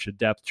they march a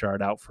depth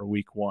chart out for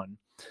week 1.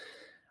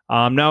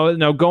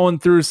 Now going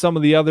through some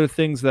of the other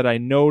things that I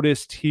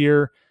noticed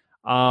here,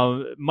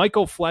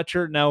 Michael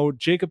Fletcher, now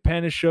Jacob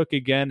Panasiuk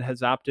again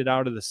has opted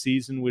out of the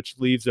season, which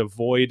leaves a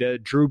void.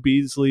 Drew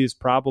Beasley is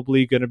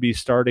probably going to be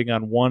starting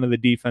on one of the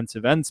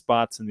defensive end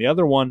spots, and the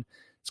other one,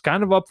 it's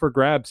kind of up for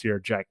grabs here.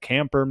 Jack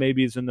Camper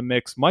maybe is in the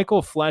mix.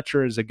 Michael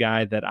Fletcher is a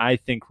guy that I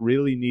think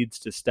really needs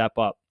to step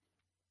up.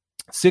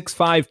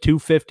 6'5",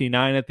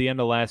 259 at the end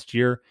of last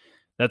year.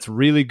 That's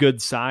really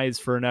good size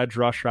for an edge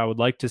rusher. I would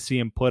like to see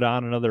him put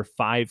on another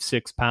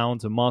 5-6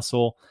 pounds of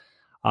muscle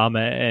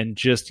and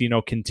just,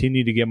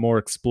 continue to get more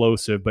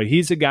explosive. But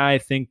he's a guy I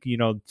think,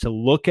 to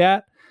look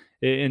at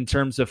in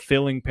terms of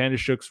filling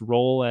Panasiuk's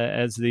role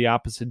as the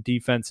opposite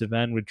defensive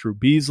end with Drew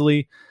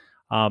Beasley.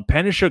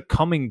 Panishuk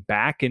coming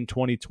back in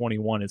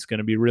 2021 is going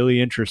to be really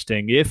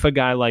interesting. If a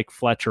guy like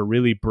Fletcher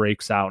really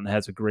breaks out and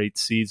has a great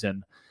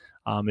season,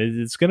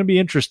 it's going to be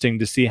interesting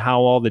to see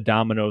how all the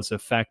dominoes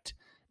affect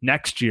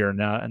next year,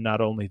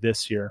 not only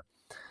this year.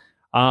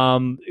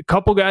 A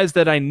couple guys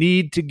that I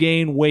need to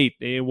gain weight.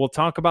 We'll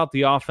talk about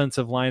the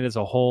offensive line as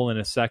a whole in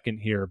a second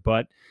here,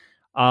 but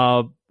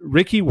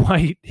Ricky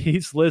White,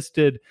 he's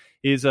listed,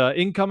 is an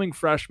incoming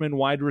freshman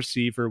wide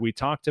receiver. We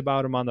talked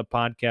about him on the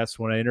podcast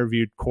when I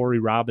interviewed Corey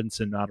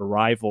Robinson out of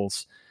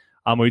Rivals.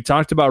 We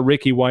talked about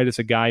Ricky White as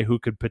a guy who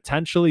could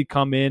potentially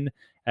come in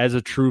as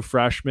a true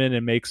freshman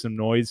and make some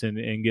noise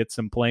and get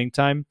some playing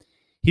time.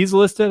 He's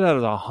listed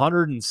at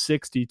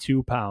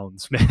 162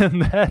 pounds, man.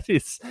 That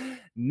is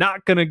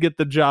not going to get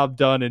the job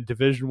done in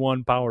Division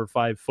I Power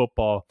 5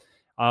 football.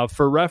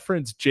 For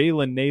reference,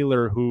 Jalen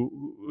Naylor,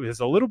 who is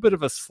a little bit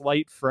of a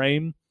slight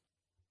frame,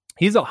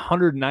 he's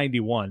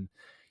 191.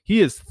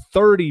 He is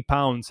 30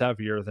 pounds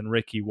heavier than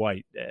Ricky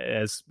White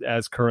as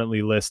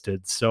currently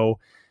listed. So,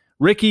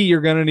 Ricky,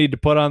 you're going to need to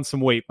put on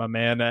some weight, my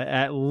man,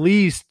 at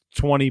least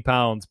 20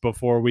 pounds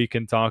before we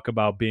can talk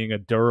about being a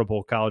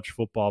durable college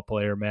football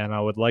player, man. I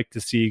would like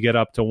to see you get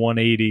up to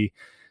 180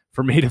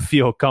 for me to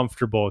feel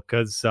comfortable,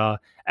 because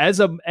as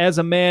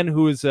a man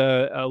who is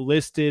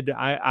listed,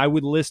 I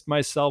would list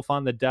myself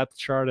on the depth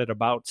chart at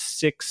about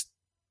 6'2.5",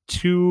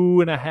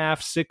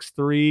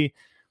 6'3",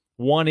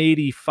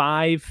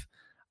 185.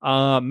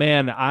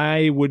 Man,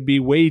 I would be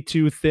way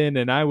too thin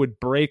and I would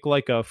break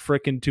like a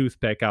frickin'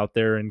 toothpick out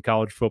there in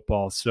college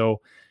football.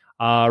 So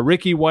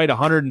Ricky White,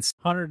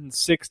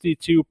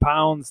 162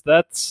 pounds.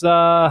 That's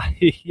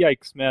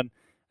yikes, man.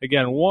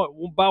 Again,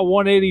 about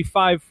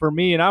 185 for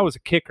me, and I was a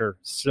kicker,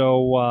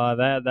 so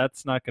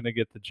that's not going to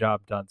get the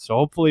job done. So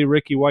hopefully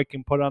Ricky White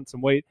can put on some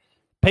weight.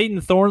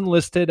 Peyton Thorne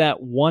listed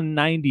at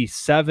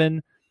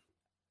 197.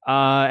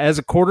 As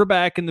a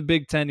quarterback in the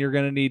Big Ten, you're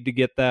going to need to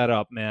get that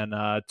up, man.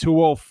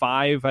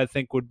 205, I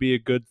think, would be a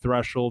good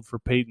threshold for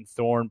Peyton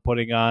Thorne.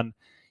 Putting on,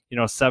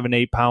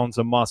 7-8 pounds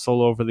of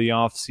muscle over the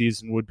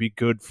offseason would be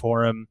good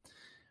for him.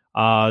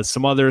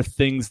 Some other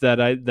things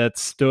that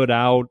stood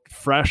out: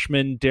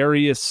 freshman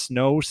Darius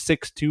Snow,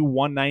 6'2",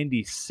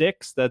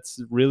 196.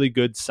 That's really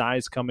good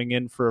size coming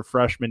in for a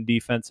freshman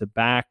defensive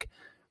back.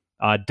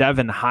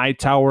 Devin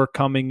Hightower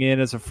coming in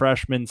as a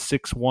freshman,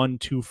 6'1",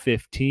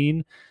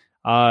 215.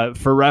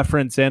 For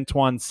reference,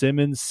 Antoine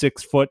Simmons,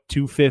 6 foot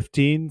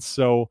 215.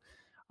 So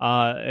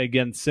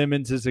again,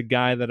 Simmons is a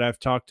guy that I've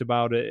talked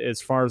about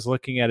as far as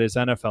looking at his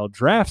NFL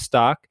draft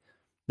stock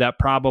that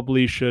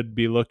probably should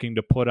be looking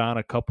to put on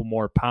a couple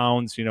more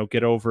pounds,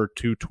 get over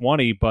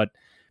 220. But,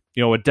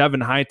 with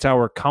Devin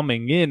Hightower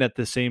coming in at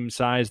the same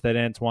size that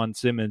Antoine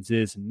Simmons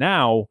is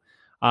now,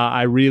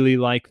 I really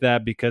like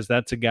that, because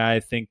that's a guy I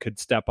think could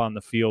step on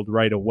the field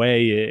right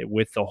away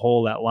with the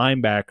hole at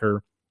linebacker.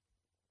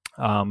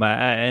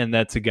 And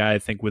that's a guy I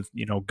think with,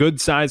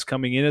 good size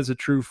coming in as a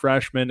true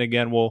freshman.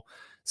 Again, we'll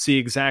see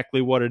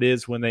exactly what it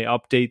is when they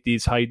update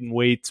these height and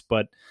weights,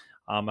 but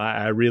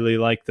I really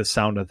like the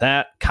sound of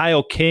that.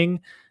 Kyle King,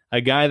 a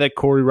guy that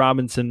Corey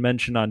Robinson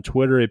mentioned on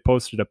Twitter. He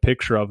posted a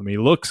picture of him. He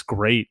looks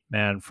great,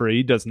 man.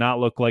 He does not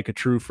look like a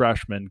true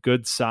freshman.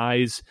 Good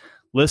size.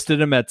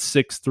 Listed him at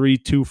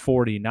 6'3",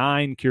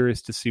 249.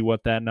 Curious to see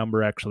what that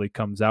number actually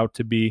comes out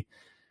to be.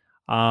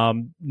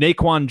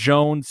 Naquan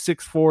Jones,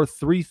 6'4",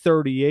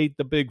 338,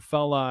 the big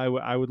fella.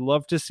 I would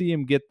love to see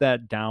him get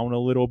that down a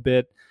little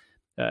bit.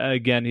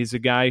 Again, he's a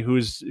guy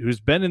who's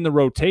been in the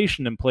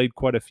rotation and played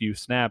quite a few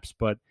snaps,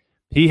 but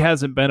he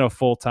hasn't been a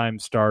full-time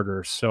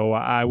starter. So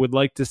I would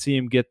like to see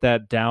him get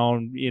that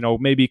down,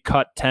 maybe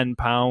cut 10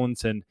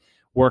 pounds and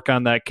work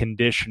on that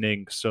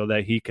conditioning so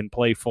that he can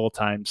play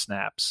full-time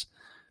snaps.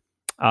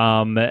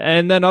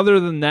 And then other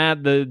than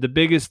that, the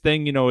biggest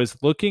thing,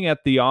 is looking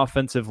at the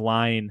offensive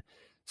line.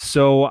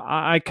 So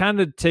I kind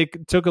of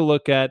took a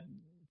look at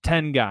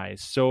 10 guys.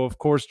 So, of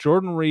course,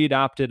 Jordan Reed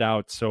opted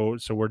out. So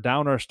we're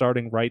down our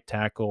starting right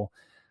tackle.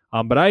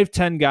 But I have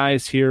 10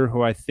 guys here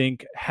who I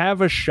think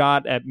have a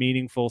shot at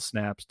meaningful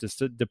snaps,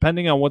 just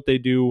depending on what they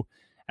do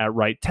at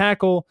right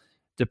tackle,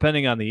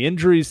 depending on the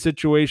injury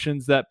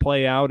situations that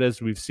play out, as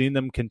we've seen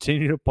them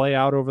continue to play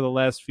out over the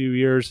last few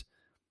years.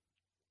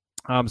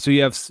 So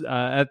you have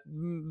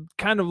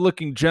kind of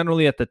looking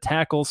generally at the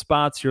tackle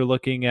spots, you're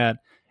looking at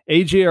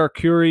A.J.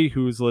 Arcuri,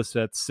 who's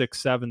listed at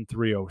 6'7",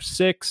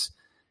 306.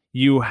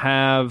 You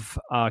have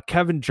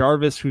Kevin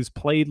Jarvis, who's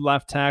played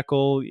left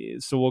tackle,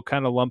 so we'll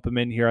kind of lump him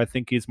in here. I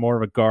think he's more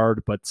of a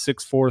guard, but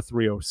 6'4",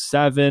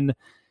 307.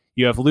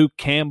 You have Luke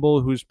Campbell,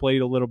 who's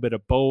played a little bit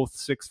of both,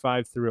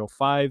 6'5",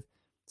 305.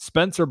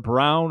 Spencer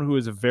Brown, who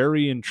is a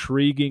very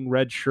intriguing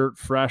redshirt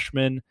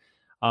freshman,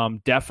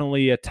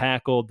 definitely a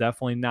tackle,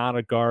 definitely not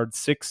a guard,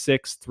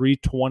 6'6",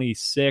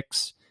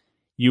 326.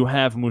 You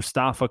have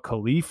Mustafa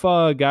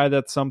Khalifa, a guy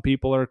that some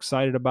people are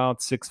excited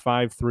about,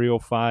 6'5",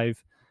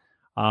 305.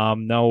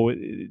 No,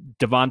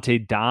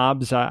 Devontae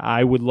Dobbs,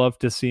 I would love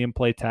to see him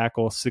play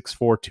tackle,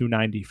 6'4",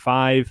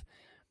 295.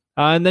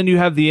 And then you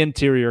have the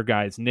interior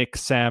guys, Nick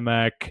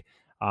Samek,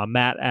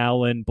 Matt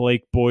Allen,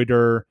 Blake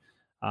Boyder,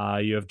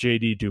 You have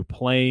JD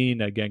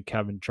Duplain, again,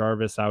 Kevin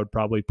Jarvis, I would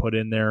probably put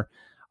in there.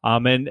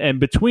 And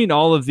between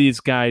all of these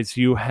guys,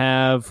 you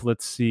have,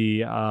 let's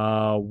see,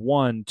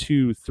 1,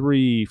 2,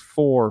 3,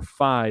 4,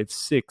 5,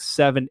 6,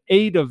 7,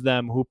 8 of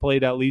them who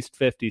played at least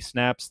 50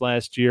 snaps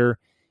last year.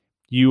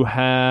 You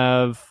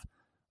have,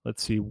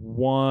 let's see,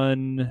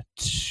 1,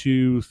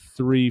 2,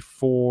 3,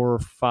 4,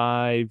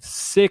 5,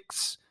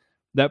 6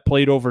 that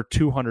played over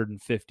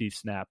 250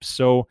 snaps.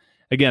 So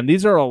again,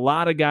 these are a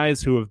lot of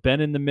guys who have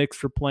been in the mix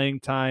for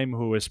playing time,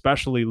 who,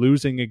 especially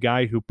losing a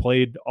guy who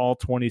played all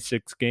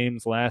 26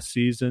 games last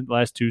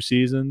 2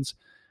 seasons.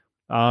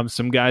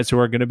 Some guys who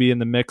are going to be in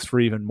the mix for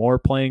even more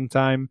playing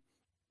time.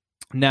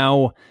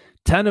 Now,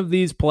 10 of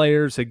these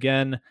players,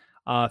 again,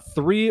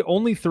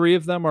 only 3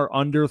 of them are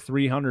under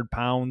 300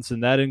 pounds,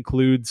 and that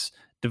includes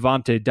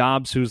Devontae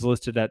Dobbs, who's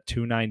listed at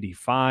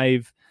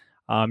 295.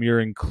 You're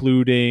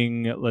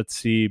including, let's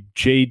see,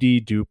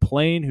 JD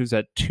Duplain, who's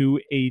at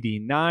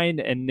 289,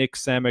 and Nick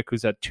Samick,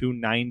 who's at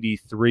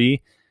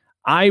 293.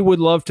 I would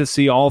love to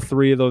see all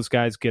 3 of those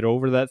guys get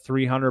over that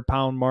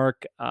 300-pound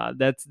mark.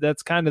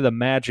 That's kind of the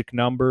magic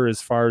number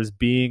as far as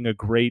being a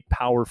great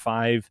Power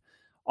 5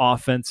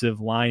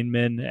 offensive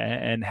lineman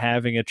and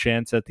having a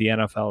chance at the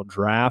NFL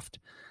draft.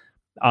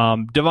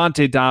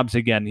 Devontae Dobbs,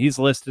 again, he's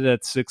listed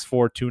at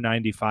 6'4",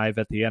 295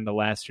 at the end of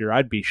last year.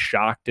 I'd be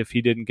shocked if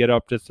he didn't get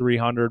up to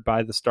 300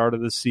 by the start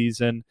of the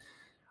season.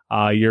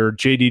 Your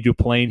JD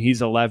Duplain,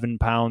 he's 11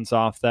 pounds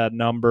off that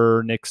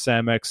number. Nick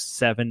Samick,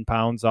 7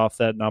 pounds off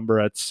that number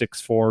at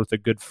 6'4", with a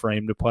good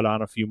frame to put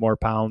on a few more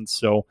pounds.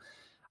 So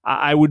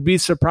I would be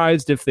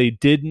surprised if they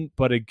didn't,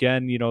 but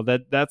again,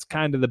 that's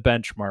kind of the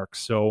benchmark.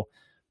 So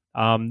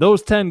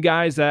those 10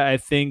 guys that I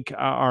think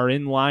are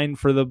in line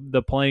for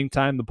the playing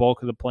time, the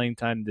bulk of the playing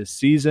time this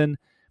season.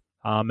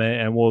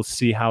 And we'll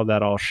see how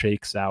that all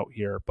shakes out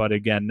here. But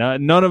again,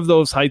 none of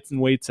those heights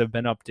and weights have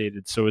been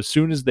updated. So as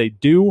soon as they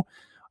do,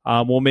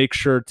 we'll make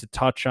sure to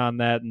touch on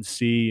that and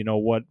see,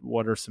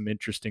 what are some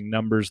interesting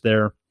numbers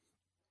there.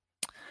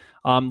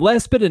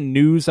 Last bit of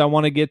news I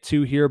want to get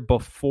to here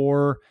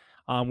before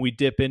we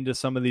dip into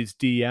some of these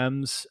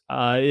DMs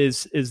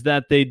is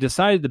that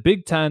the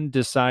Big Ten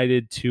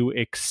decided to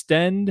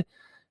extend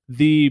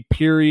the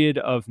period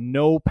of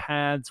no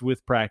pads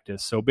with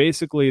practice. So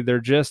basically they're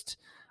just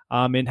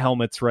in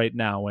helmets right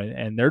now,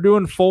 and they're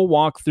doing full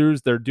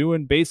walkthroughs. They're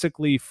doing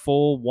basically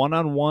full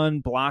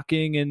one-on-one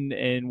blocking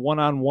and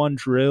one-on-one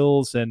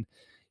drills, and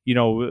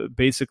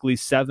basically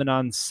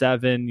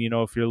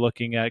 7-on-7, if you're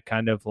looking at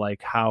kind of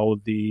like how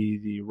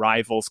the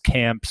rivals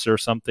camps or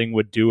something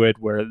would do it,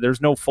 where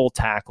there's no full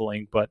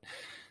tackling, but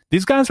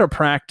these guys are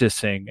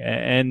practicing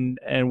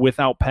and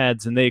without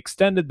pads, and they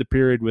extended the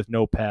period with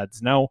no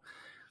pads. Now,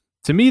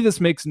 to me, this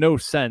makes no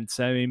sense.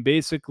 I mean,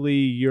 basically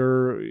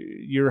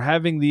you're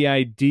having the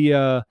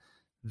idea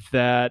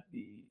that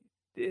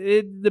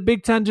the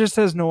Big Ten just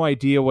has no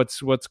idea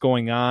what's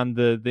going on.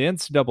 The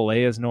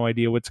NCAA has no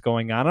idea what's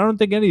going on. I don't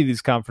think any of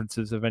these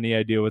conferences have any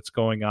idea what's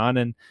going on.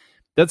 And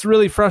that's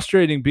really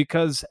frustrating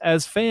because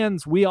as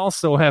fans, we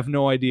also have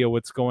no idea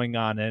what's going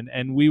on.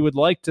 And we would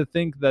like to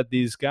think that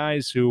these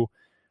guys who,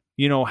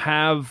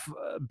 have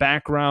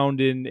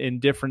background in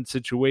different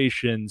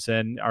situations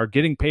and are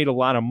getting paid a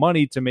lot of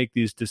money to make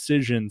these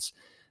decisions,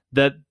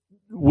 that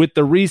with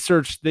the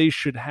research they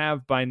should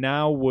have by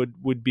now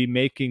would be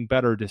making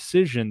better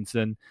decisions.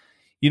 And,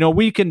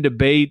 we can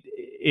debate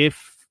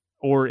if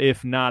or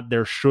if not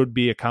there should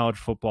be a college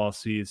football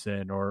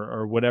season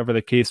or whatever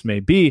the case may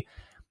be.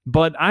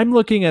 But I'm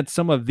looking at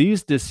some of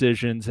these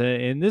decisions,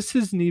 and this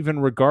isn't even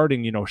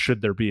regarding,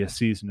 should there be a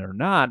season or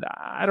not.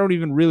 I don't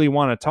even really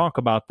want to talk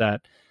about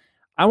that.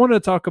 I want to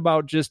talk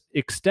about just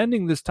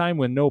extending this time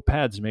with no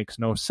pads makes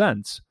no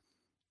sense.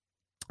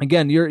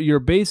 Again, you're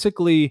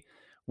basically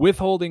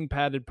withholding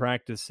padded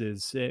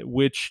practices,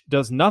 which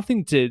does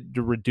nothing to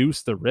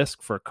reduce the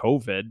risk for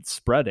COVID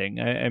spreading.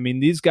 I mean,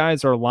 these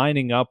guys are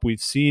lining up. We've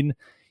seen,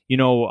 a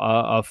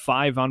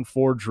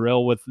 5-on-4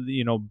 drill with,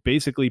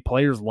 basically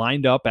players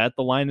lined up at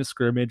the line of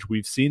scrimmage.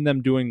 We've seen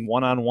them doing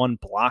one-on-one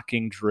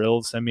blocking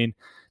drills. I mean,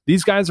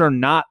 these guys are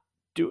not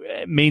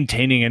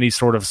maintaining any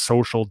sort of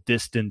social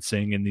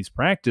distancing in these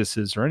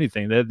practices or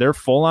anything. They're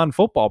full-on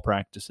football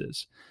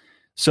practices.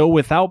 So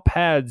without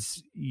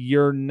pads,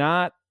 you're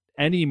not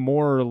any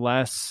more or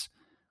less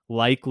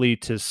likely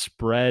to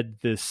spread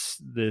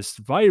this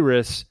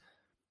virus,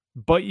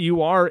 but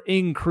you are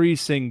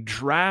increasing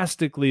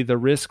drastically the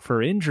risk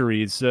for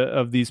injuries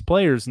of these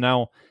players.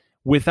 Now,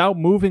 without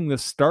moving the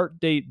start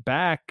date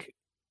back,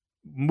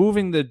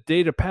 moving the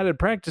date of padded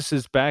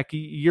practices back,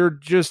 you're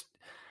just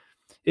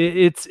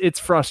it's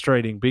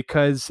frustrating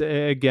because,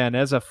 again,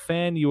 as a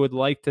fan, you would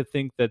like to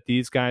think that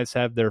these guys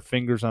have their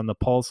fingers on the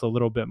pulse a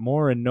little bit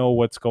more and know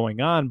what's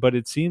going on, but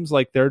it seems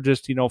like they're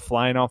just,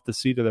 flying off the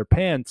seat of their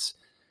pants,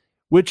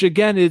 which,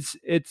 again, it's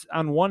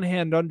on one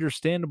hand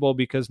understandable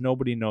because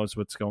nobody knows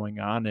what's going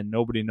on and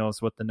nobody knows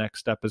what the next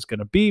step is going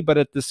to be. But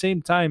at the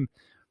same time,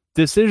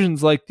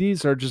 decisions like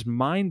these are just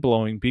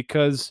mind-blowing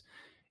because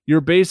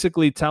you're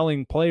basically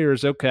telling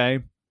players, okay,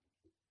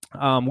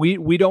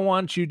 we don't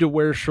want you to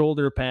wear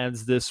shoulder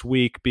pads this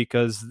week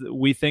because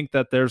we think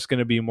that there's going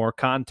to be more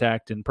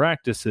contact in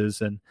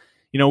practices. And,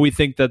 we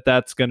think that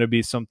that's going to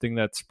be something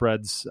that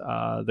spreads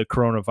the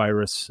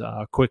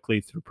coronavirus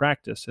quickly through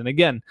practice. And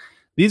again,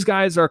 these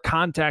guys are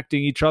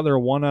contacting each other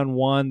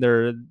one-on-one.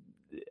 They're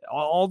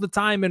all the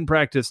time in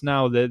practice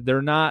now. That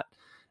they're not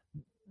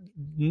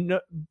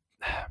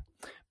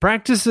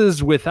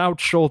practices without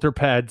shoulder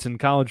pads in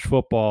college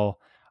football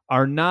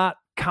are not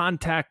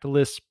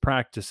contactless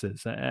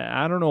practices.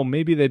 I don't know,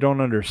 maybe they don't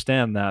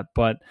understand that,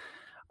 but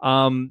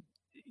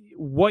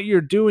what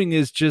you're doing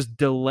is just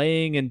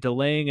delaying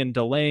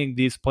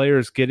these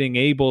players getting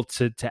able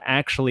to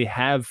actually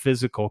have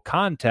physical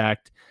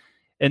contact.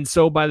 And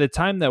so by the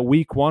time that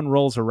week 1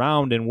 rolls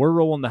around and we're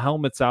rolling the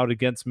helmets out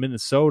against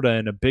Minnesota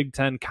in a Big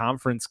Ten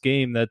conference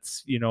game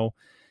that's,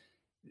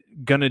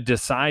 going to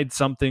decide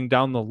something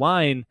down the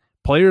line,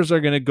 players are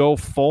going to go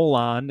full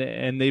on,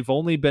 and they've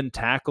only been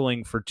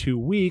tackling for 2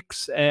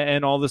 weeks.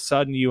 And all of a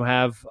sudden you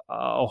have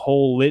a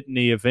whole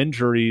litany of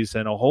injuries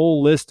and a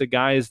whole list of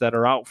guys that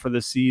are out for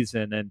the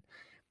season. And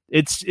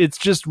it's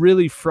just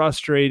really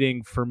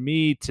frustrating for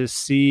me to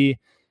see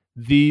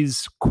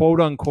these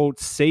quote unquote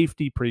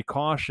safety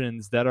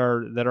precautions that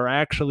are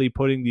actually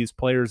putting these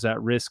players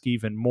at risk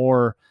even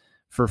more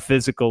for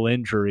physical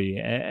injury.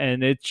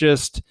 And it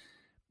just,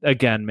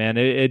 again, man,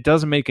 it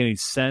doesn't make any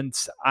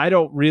sense. I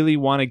don't really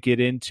want to get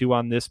into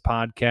on this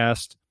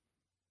podcast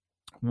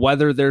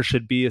whether there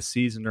should be a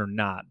season or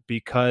not,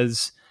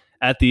 because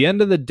at the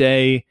end of the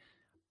day,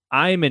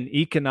 I'm an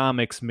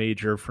economics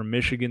major from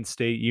Michigan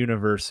State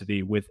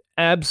University with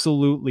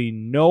absolutely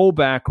no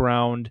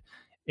background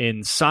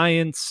in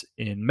science,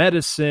 in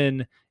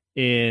medicine,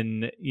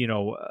 in,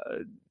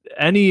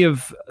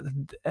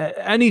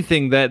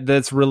 anything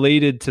that's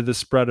related to the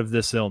spread of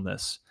this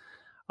illness.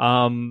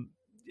 My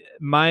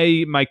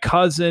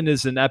cousin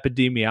is an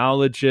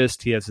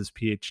epidemiologist. He has his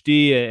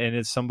PhD and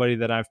is somebody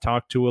that I've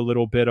talked to a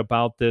little bit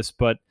about this,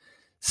 but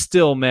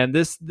still, man,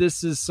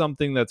 this is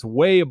something that's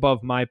way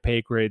above my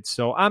pay grade.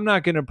 So I'm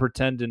not going to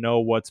pretend to know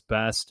what's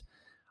best.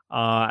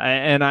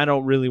 And I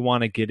don't really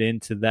want to get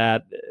into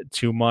that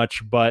too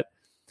much, but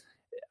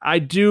I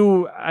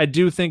do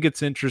think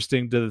it's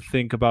interesting to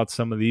think about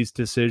some of these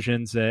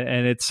decisions,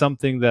 and it's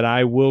something that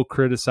I will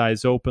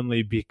criticize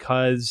openly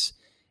because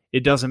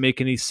it doesn't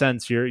make any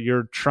sense.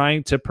 You're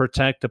trying to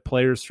protect the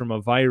players from a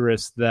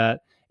virus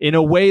that in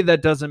a way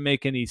that doesn't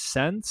make any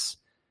sense.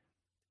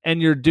 And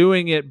you're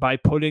doing it by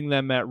putting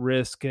them at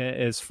risk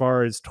as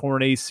far as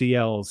torn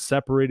ACLs,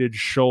 separated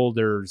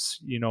shoulders,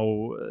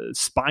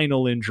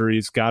 spinal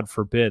injuries, God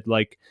forbid.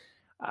 Like,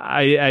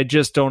 I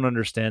just don't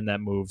understand that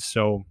move.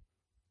 So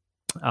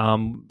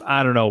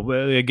I don't know.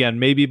 Again,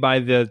 maybe by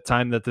the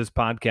time that this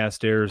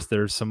podcast airs,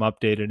 there's some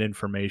updated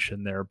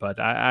information there, but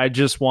I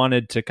just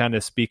wanted to kind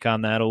of speak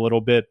on that a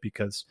little bit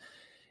because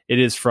it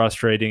is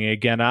frustrating.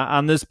 Again,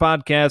 on this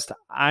podcast,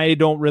 I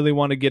don't really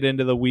want to get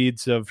into the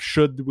weeds of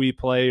should we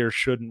play or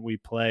shouldn't we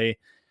play.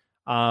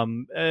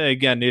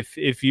 Again,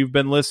 if you've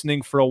been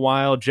listening for a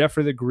while,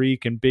 Jeffrey the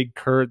Greek and Big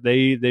Kurt,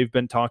 they've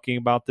been talking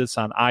about this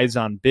on Eyes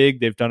on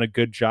Big. They've done a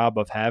good job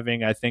of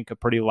having, I think, a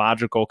pretty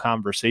logical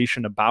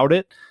conversation about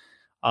it.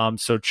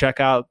 So check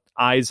out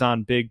Eyes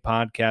on Big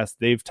podcast.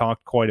 They've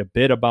talked quite a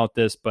bit about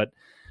this, but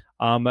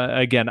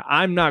again,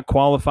 I'm not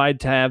qualified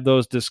to have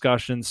those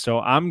discussions, so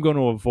I'm going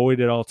to avoid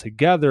it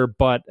altogether.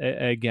 But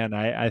again,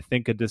 I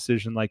think a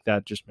decision like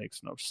that just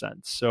makes no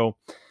sense. So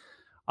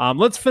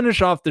let's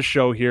finish off the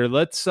show here.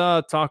 Let's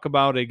talk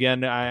about,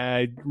 again,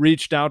 I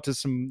reached out to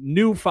some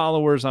new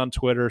followers on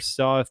Twitter,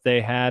 saw if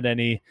they had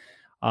any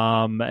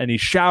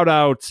shout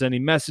outs, any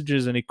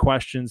messages, any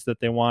questions that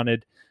they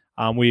wanted.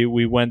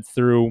 We went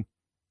through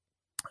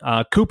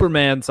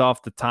Cooperman's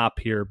off the top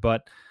here,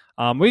 but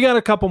we got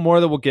a couple more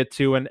that we'll get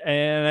to,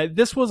 and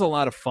this was a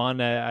lot of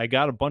fun. I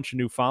got a bunch of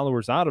new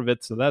followers out of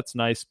it, so that's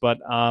nice. But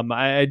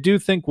I do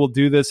think we'll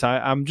do this.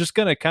 I'm just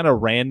going to kind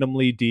of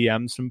randomly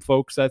DM some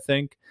folks, I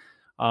think,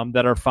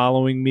 that are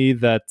following me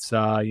that,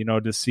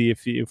 to see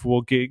if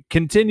we'll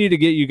continue to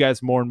get you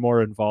guys more and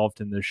more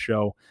involved in this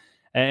show.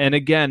 And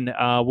again,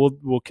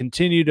 we'll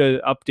continue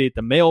to update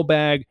the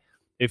mailbag.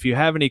 If you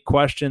have any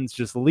questions,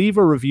 just leave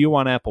a review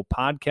on Apple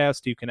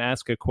Podcast. You can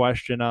ask a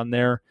question on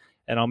there,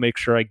 and I'll make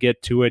sure I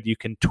get to it. You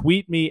can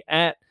tweet me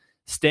at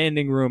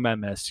Standing Room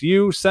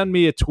MSU. Send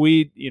me a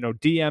tweet,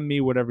 DM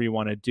me, whatever you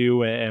want to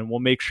do, and we'll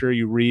make sure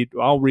you read.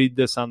 I'll read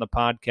this on the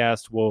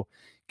podcast. We'll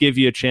give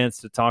you a chance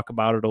to talk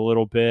about it a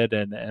little bit,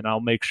 and I'll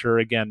make sure,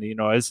 again,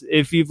 as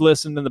if you've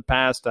listened in the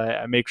past,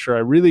 I make sure I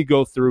really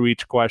go through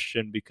each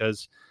question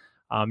because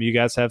you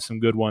guys have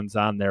some good ones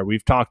on there.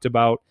 We've talked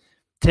about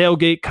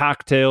tailgate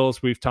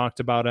cocktails. We've talked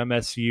about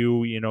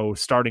MSU,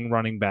 starting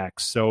running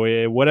backs.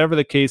 So whatever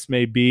the case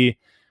may be,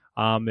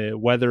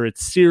 whether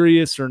it's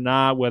serious or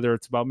not, whether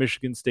it's about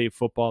Michigan State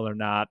football or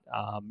not,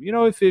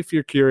 if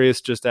you're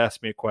curious, just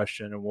ask me a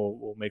question and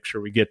we'll make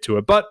sure we get to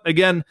it. But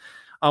again,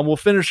 we'll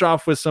finish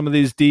off with some of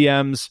these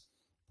DMs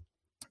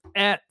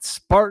at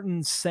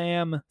Spartan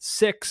Sam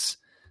 6.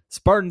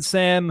 Spartan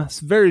Sam,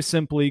 very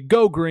simply,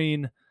 go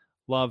green,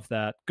 Love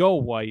that. Go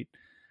White.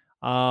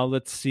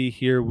 Let's see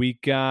here. We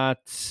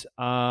got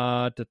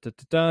Jack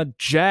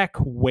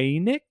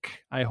Waynick.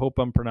 I hope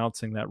I'm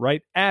pronouncing that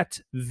right. At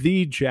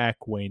the Jack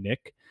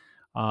Waynick.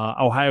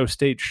 Ohio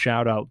State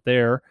shout out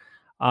there.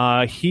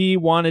 He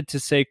wanted to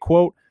say,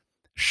 quote,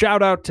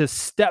 shout out to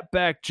step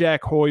back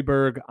Jack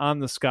Hoiberg on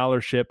the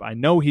scholarship. I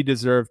know he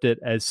deserved it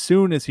as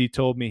soon as he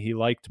told me he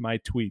liked my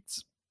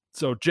tweets.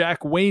 So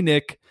Jack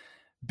Waynick,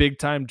 big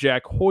time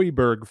Jack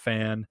Hoiberg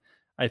fan.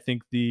 I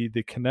think the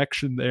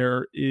connection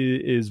there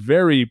is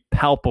very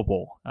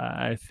palpable.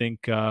 I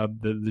think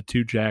the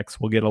two Jacks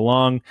will get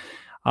along.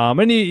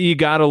 And you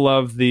got to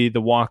love the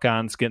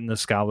walk-ons getting the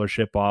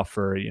scholarship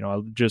offer. You know,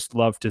 I just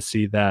love to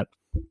see that.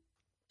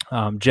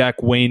 Jack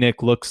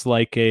Waynick looks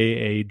like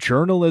a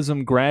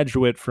journalism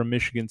graduate from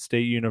Michigan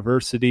State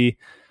University.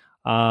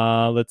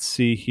 Let's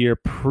see here.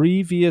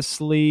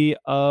 Previously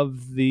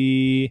of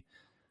the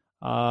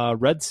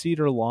Red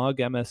Cedar Log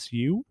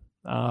MSU.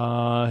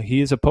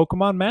 He is a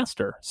Pokemon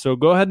master. So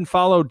go ahead and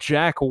follow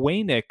Jack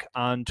Waynick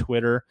on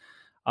Twitter.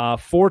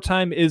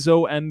 4-time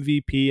Izzo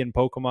MVP and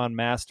Pokemon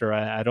master.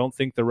 I don't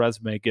think the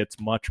resume gets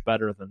much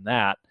better than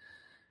that.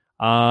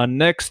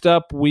 Next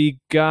up, we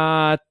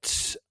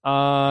got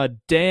Dan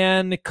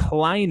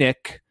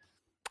Kleinik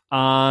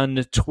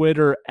on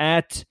Twitter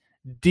at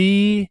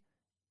D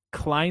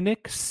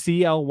Kleinik,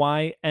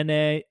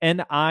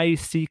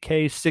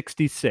 CLYNICK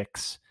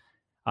 66.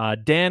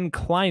 Dan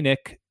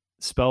Kleinik,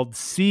 spelled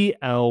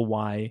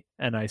CLYNICK,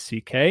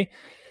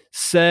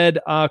 said,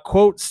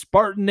 quote,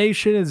 Spartan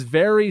Nation is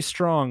very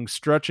strong,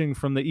 stretching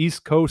from the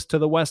East Coast to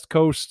the West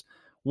Coast.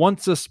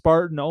 Once a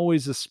Spartan,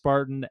 always a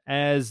Spartan.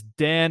 As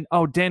Dan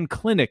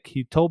Klinick,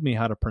 he told me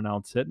how to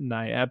pronounce it, and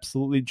I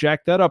absolutely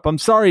jacked that up. I'm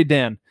sorry,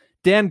 Dan.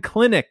 Dan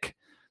Klinick.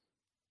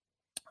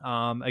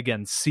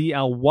 Again,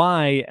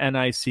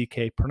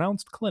 CLYNICK,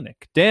 pronounced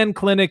Clinic. Dan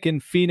Klinick in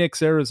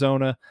Phoenix,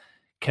 Arizona,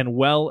 can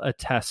well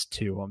attest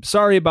to. I'm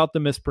sorry about the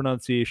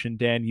mispronunciation,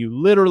 Dan. You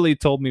literally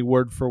told me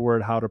word for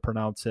word how to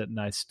pronounce it, and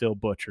I still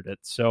butchered it.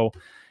 So,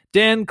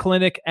 Dan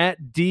Klinick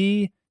at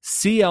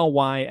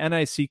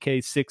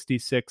DCLYNICK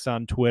 66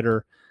 on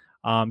Twitter.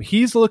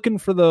 He's looking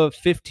for the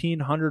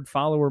 1,500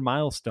 follower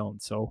milestone.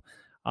 So,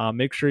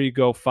 make sure you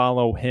go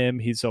follow him.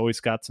 He's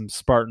always got some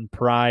Spartan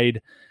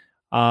pride.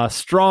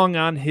 Strong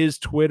on his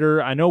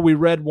Twitter. I know we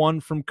read one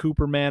from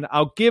Cooperman.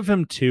 I'll give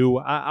him two.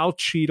 I'll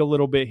cheat a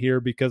little bit here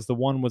because the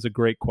one was a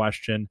great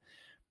question.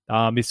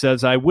 He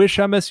says, I wish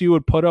MSU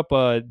would put up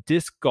a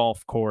disc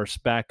golf course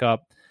back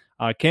up.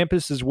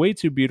 Campus is way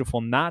too beautiful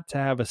not to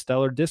have a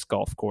stellar disc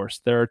golf course.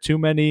 There are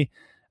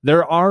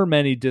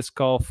many disc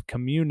golf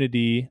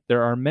community.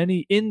 There are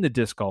many in the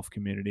disc golf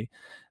community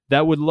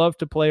that would love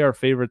to play our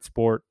favorite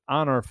sport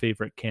on our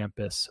favorite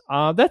campus.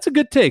 That's a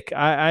good take.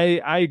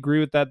 I agree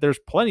with that. There's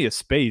plenty of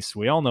space.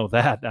 We all know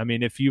that. I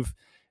mean, if you've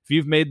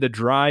made the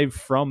drive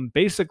from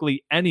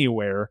basically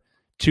anywhere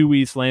to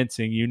East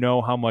Lansing, you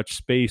know how much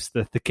space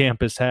that the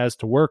campus has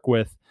to work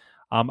with.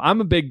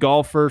 I'm a big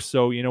golfer,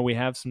 so we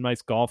have some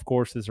nice golf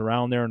courses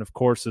around there, and of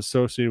course,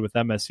 associated with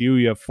MSU,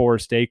 you have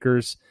Forest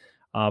Acres.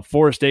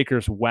 Forest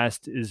Acres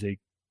West is a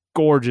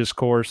gorgeous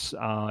course,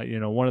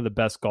 one of the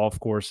best golf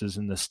courses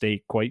in the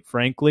state, quite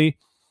frankly.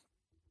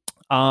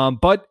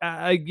 But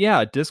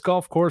disc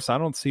golf course, I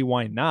don't see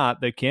why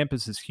not. The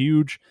campus is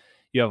huge.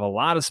 You have a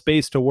lot of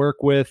space to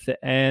work with,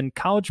 and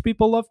college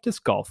people love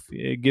disc golf.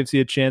 It gives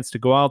you a chance to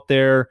go out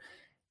there,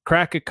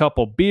 crack a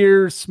couple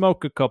beers,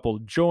 smoke a couple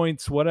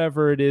joints,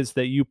 whatever it is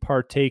that you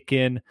partake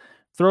in,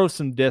 throw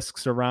some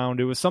discs around.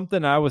 It was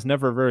something I was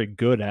never very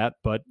good at,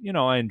 but,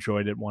 I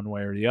enjoyed it one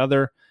way or the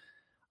other.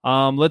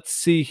 Let's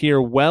see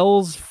here.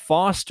 Wells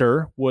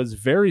Foster was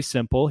very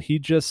simple. He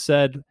just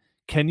said,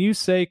 can you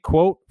say,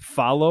 quote,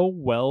 follow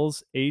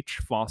Wells H.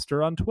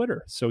 Foster on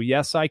Twitter? So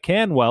yes, I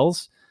can,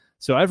 Wells.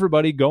 So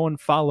everybody go and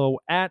follow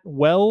at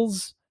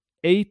Wells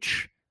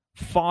H.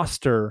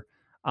 Foster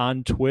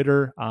on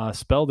Twitter,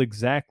 spelled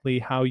exactly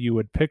how you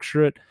would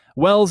picture it.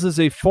 Wells is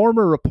a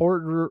former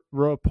reporter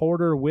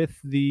with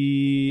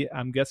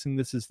I'm guessing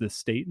this is the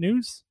State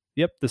News.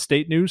 Yep, the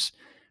State News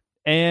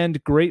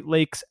and Great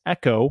Lakes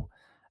Echo.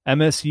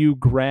 MSU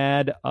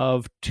grad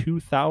of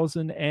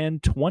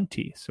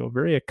 2020. So a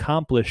very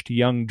accomplished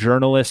young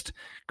journalist.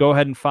 Go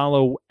ahead and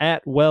follow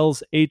at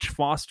Wells H.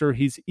 Foster.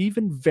 He's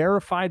even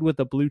verified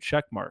with a blue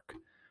check mark.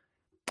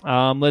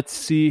 Let's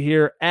see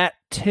here. At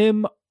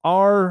Tim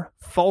R.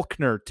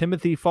 Faulkner,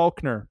 Timothy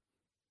Faulkner.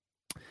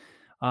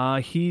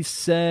 He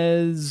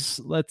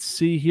says, let's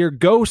see here.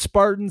 Go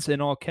Spartans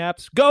in all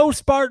caps. Go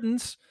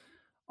Spartans!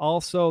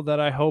 Also, that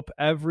I hope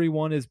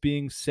everyone is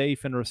being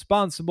safe and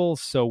responsible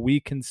so we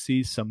can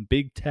see some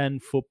Big Ten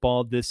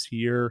football this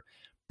year.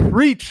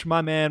 Preach,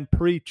 my man,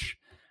 preach.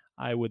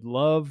 I would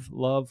love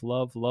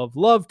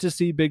to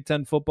see Big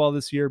Ten football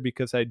this year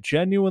because I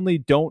genuinely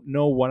don't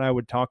know what I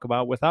would talk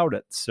about without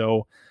it.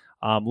 So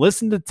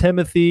listen to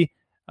Timothy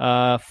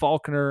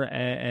Faulkner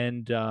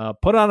and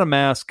put on a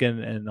mask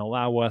and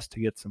allow us to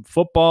get some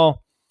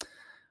football.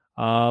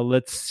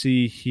 Let's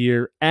see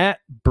here. At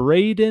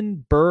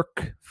Braden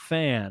Burke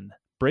fan.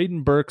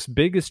 Braden Burke's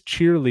biggest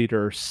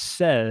cheerleader,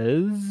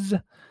 says,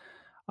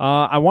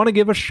 I want to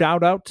give a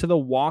shout out to the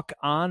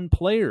walk-on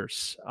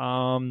players.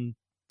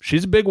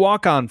 She's a big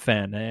walk-on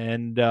fan,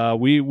 and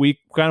we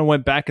kind of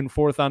went back and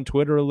forth on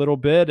Twitter a little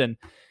bit, and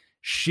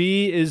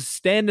she is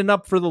standing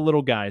up for the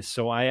little guys.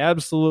 So I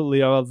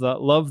absolutely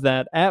love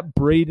that. At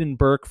Braden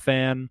Burke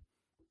fan,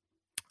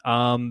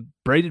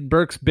 Braden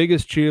Burke's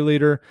biggest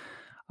cheerleader.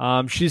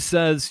 She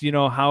says,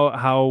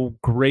 how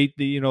great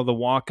the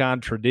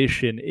walk-on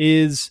tradition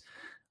is.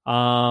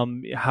 How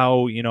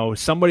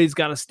somebody's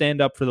got to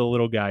stand up for the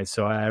little guys.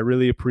 So I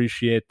really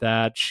appreciate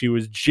that. She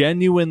was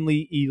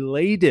genuinely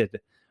elated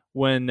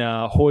when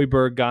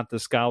Hoiberg got the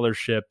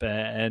scholarship,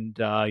 and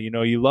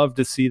you love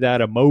to see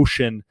that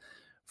emotion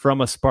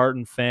from a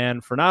Spartan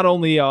fan for not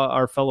only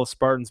our fellow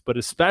Spartans, but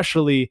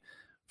especially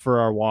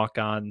for our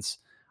walk-ons.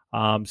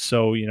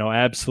 So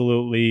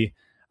absolutely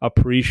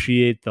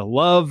appreciate the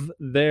love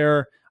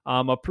there.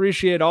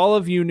 Appreciate all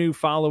of you new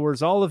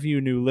followers, all of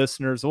you new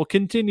listeners. We'll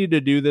continue to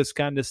do this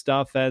kind of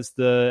stuff as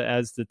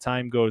the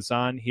time goes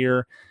on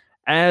here,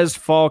 as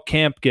fall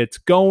camp gets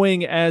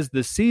going, as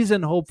the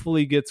season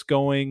hopefully gets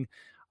going.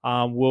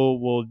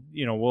 We'll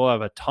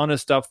have a ton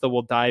of stuff that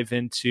we'll dive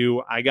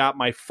into. I got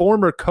my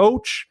former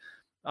coach,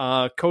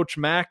 Coach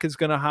Mack, is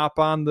going to hop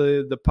on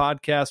the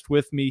podcast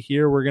with me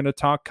here. We're going to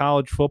talk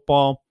college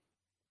football.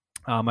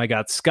 I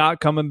got Scott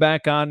coming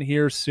back on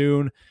here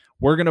soon.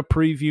 We're going to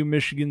preview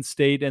Michigan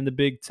State and the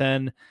Big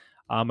Ten.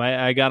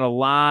 I got a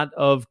lot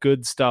of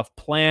good stuff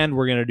planned.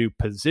 We're going to do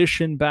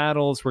position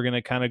battles. We're going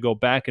to kind of go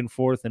back and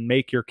forth and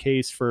make your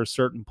case for a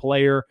certain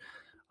player.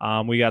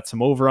 We got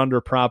some over-under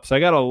props.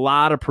 I got a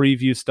lot of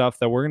preview stuff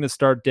that we're going to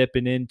start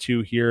dipping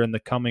into here in the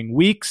coming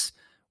weeks.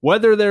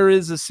 Whether there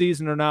is a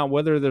season or not,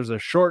 whether there's a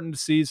shortened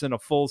season, a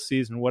full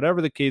season,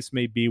 whatever the case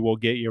may be, we'll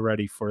get you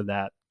ready for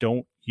that.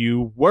 Don't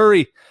you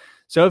worry.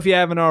 So if you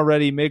haven't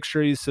already, make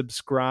sure you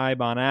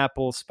subscribe on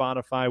Apple,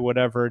 Spotify,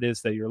 whatever it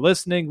is that you're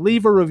listening.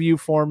 Leave a review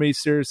for me.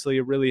 Seriously,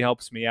 it really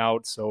helps me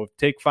out. So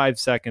take 5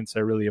 seconds.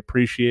 I really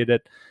appreciate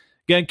it.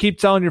 Again, keep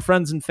telling your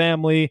friends and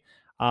family.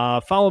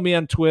 Follow me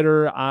on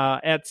Twitter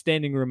at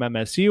Standing Room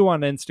MSU,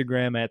 on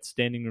Instagram at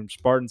Standing Room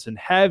Spartans, and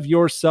have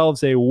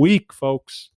yourselves a week, folks.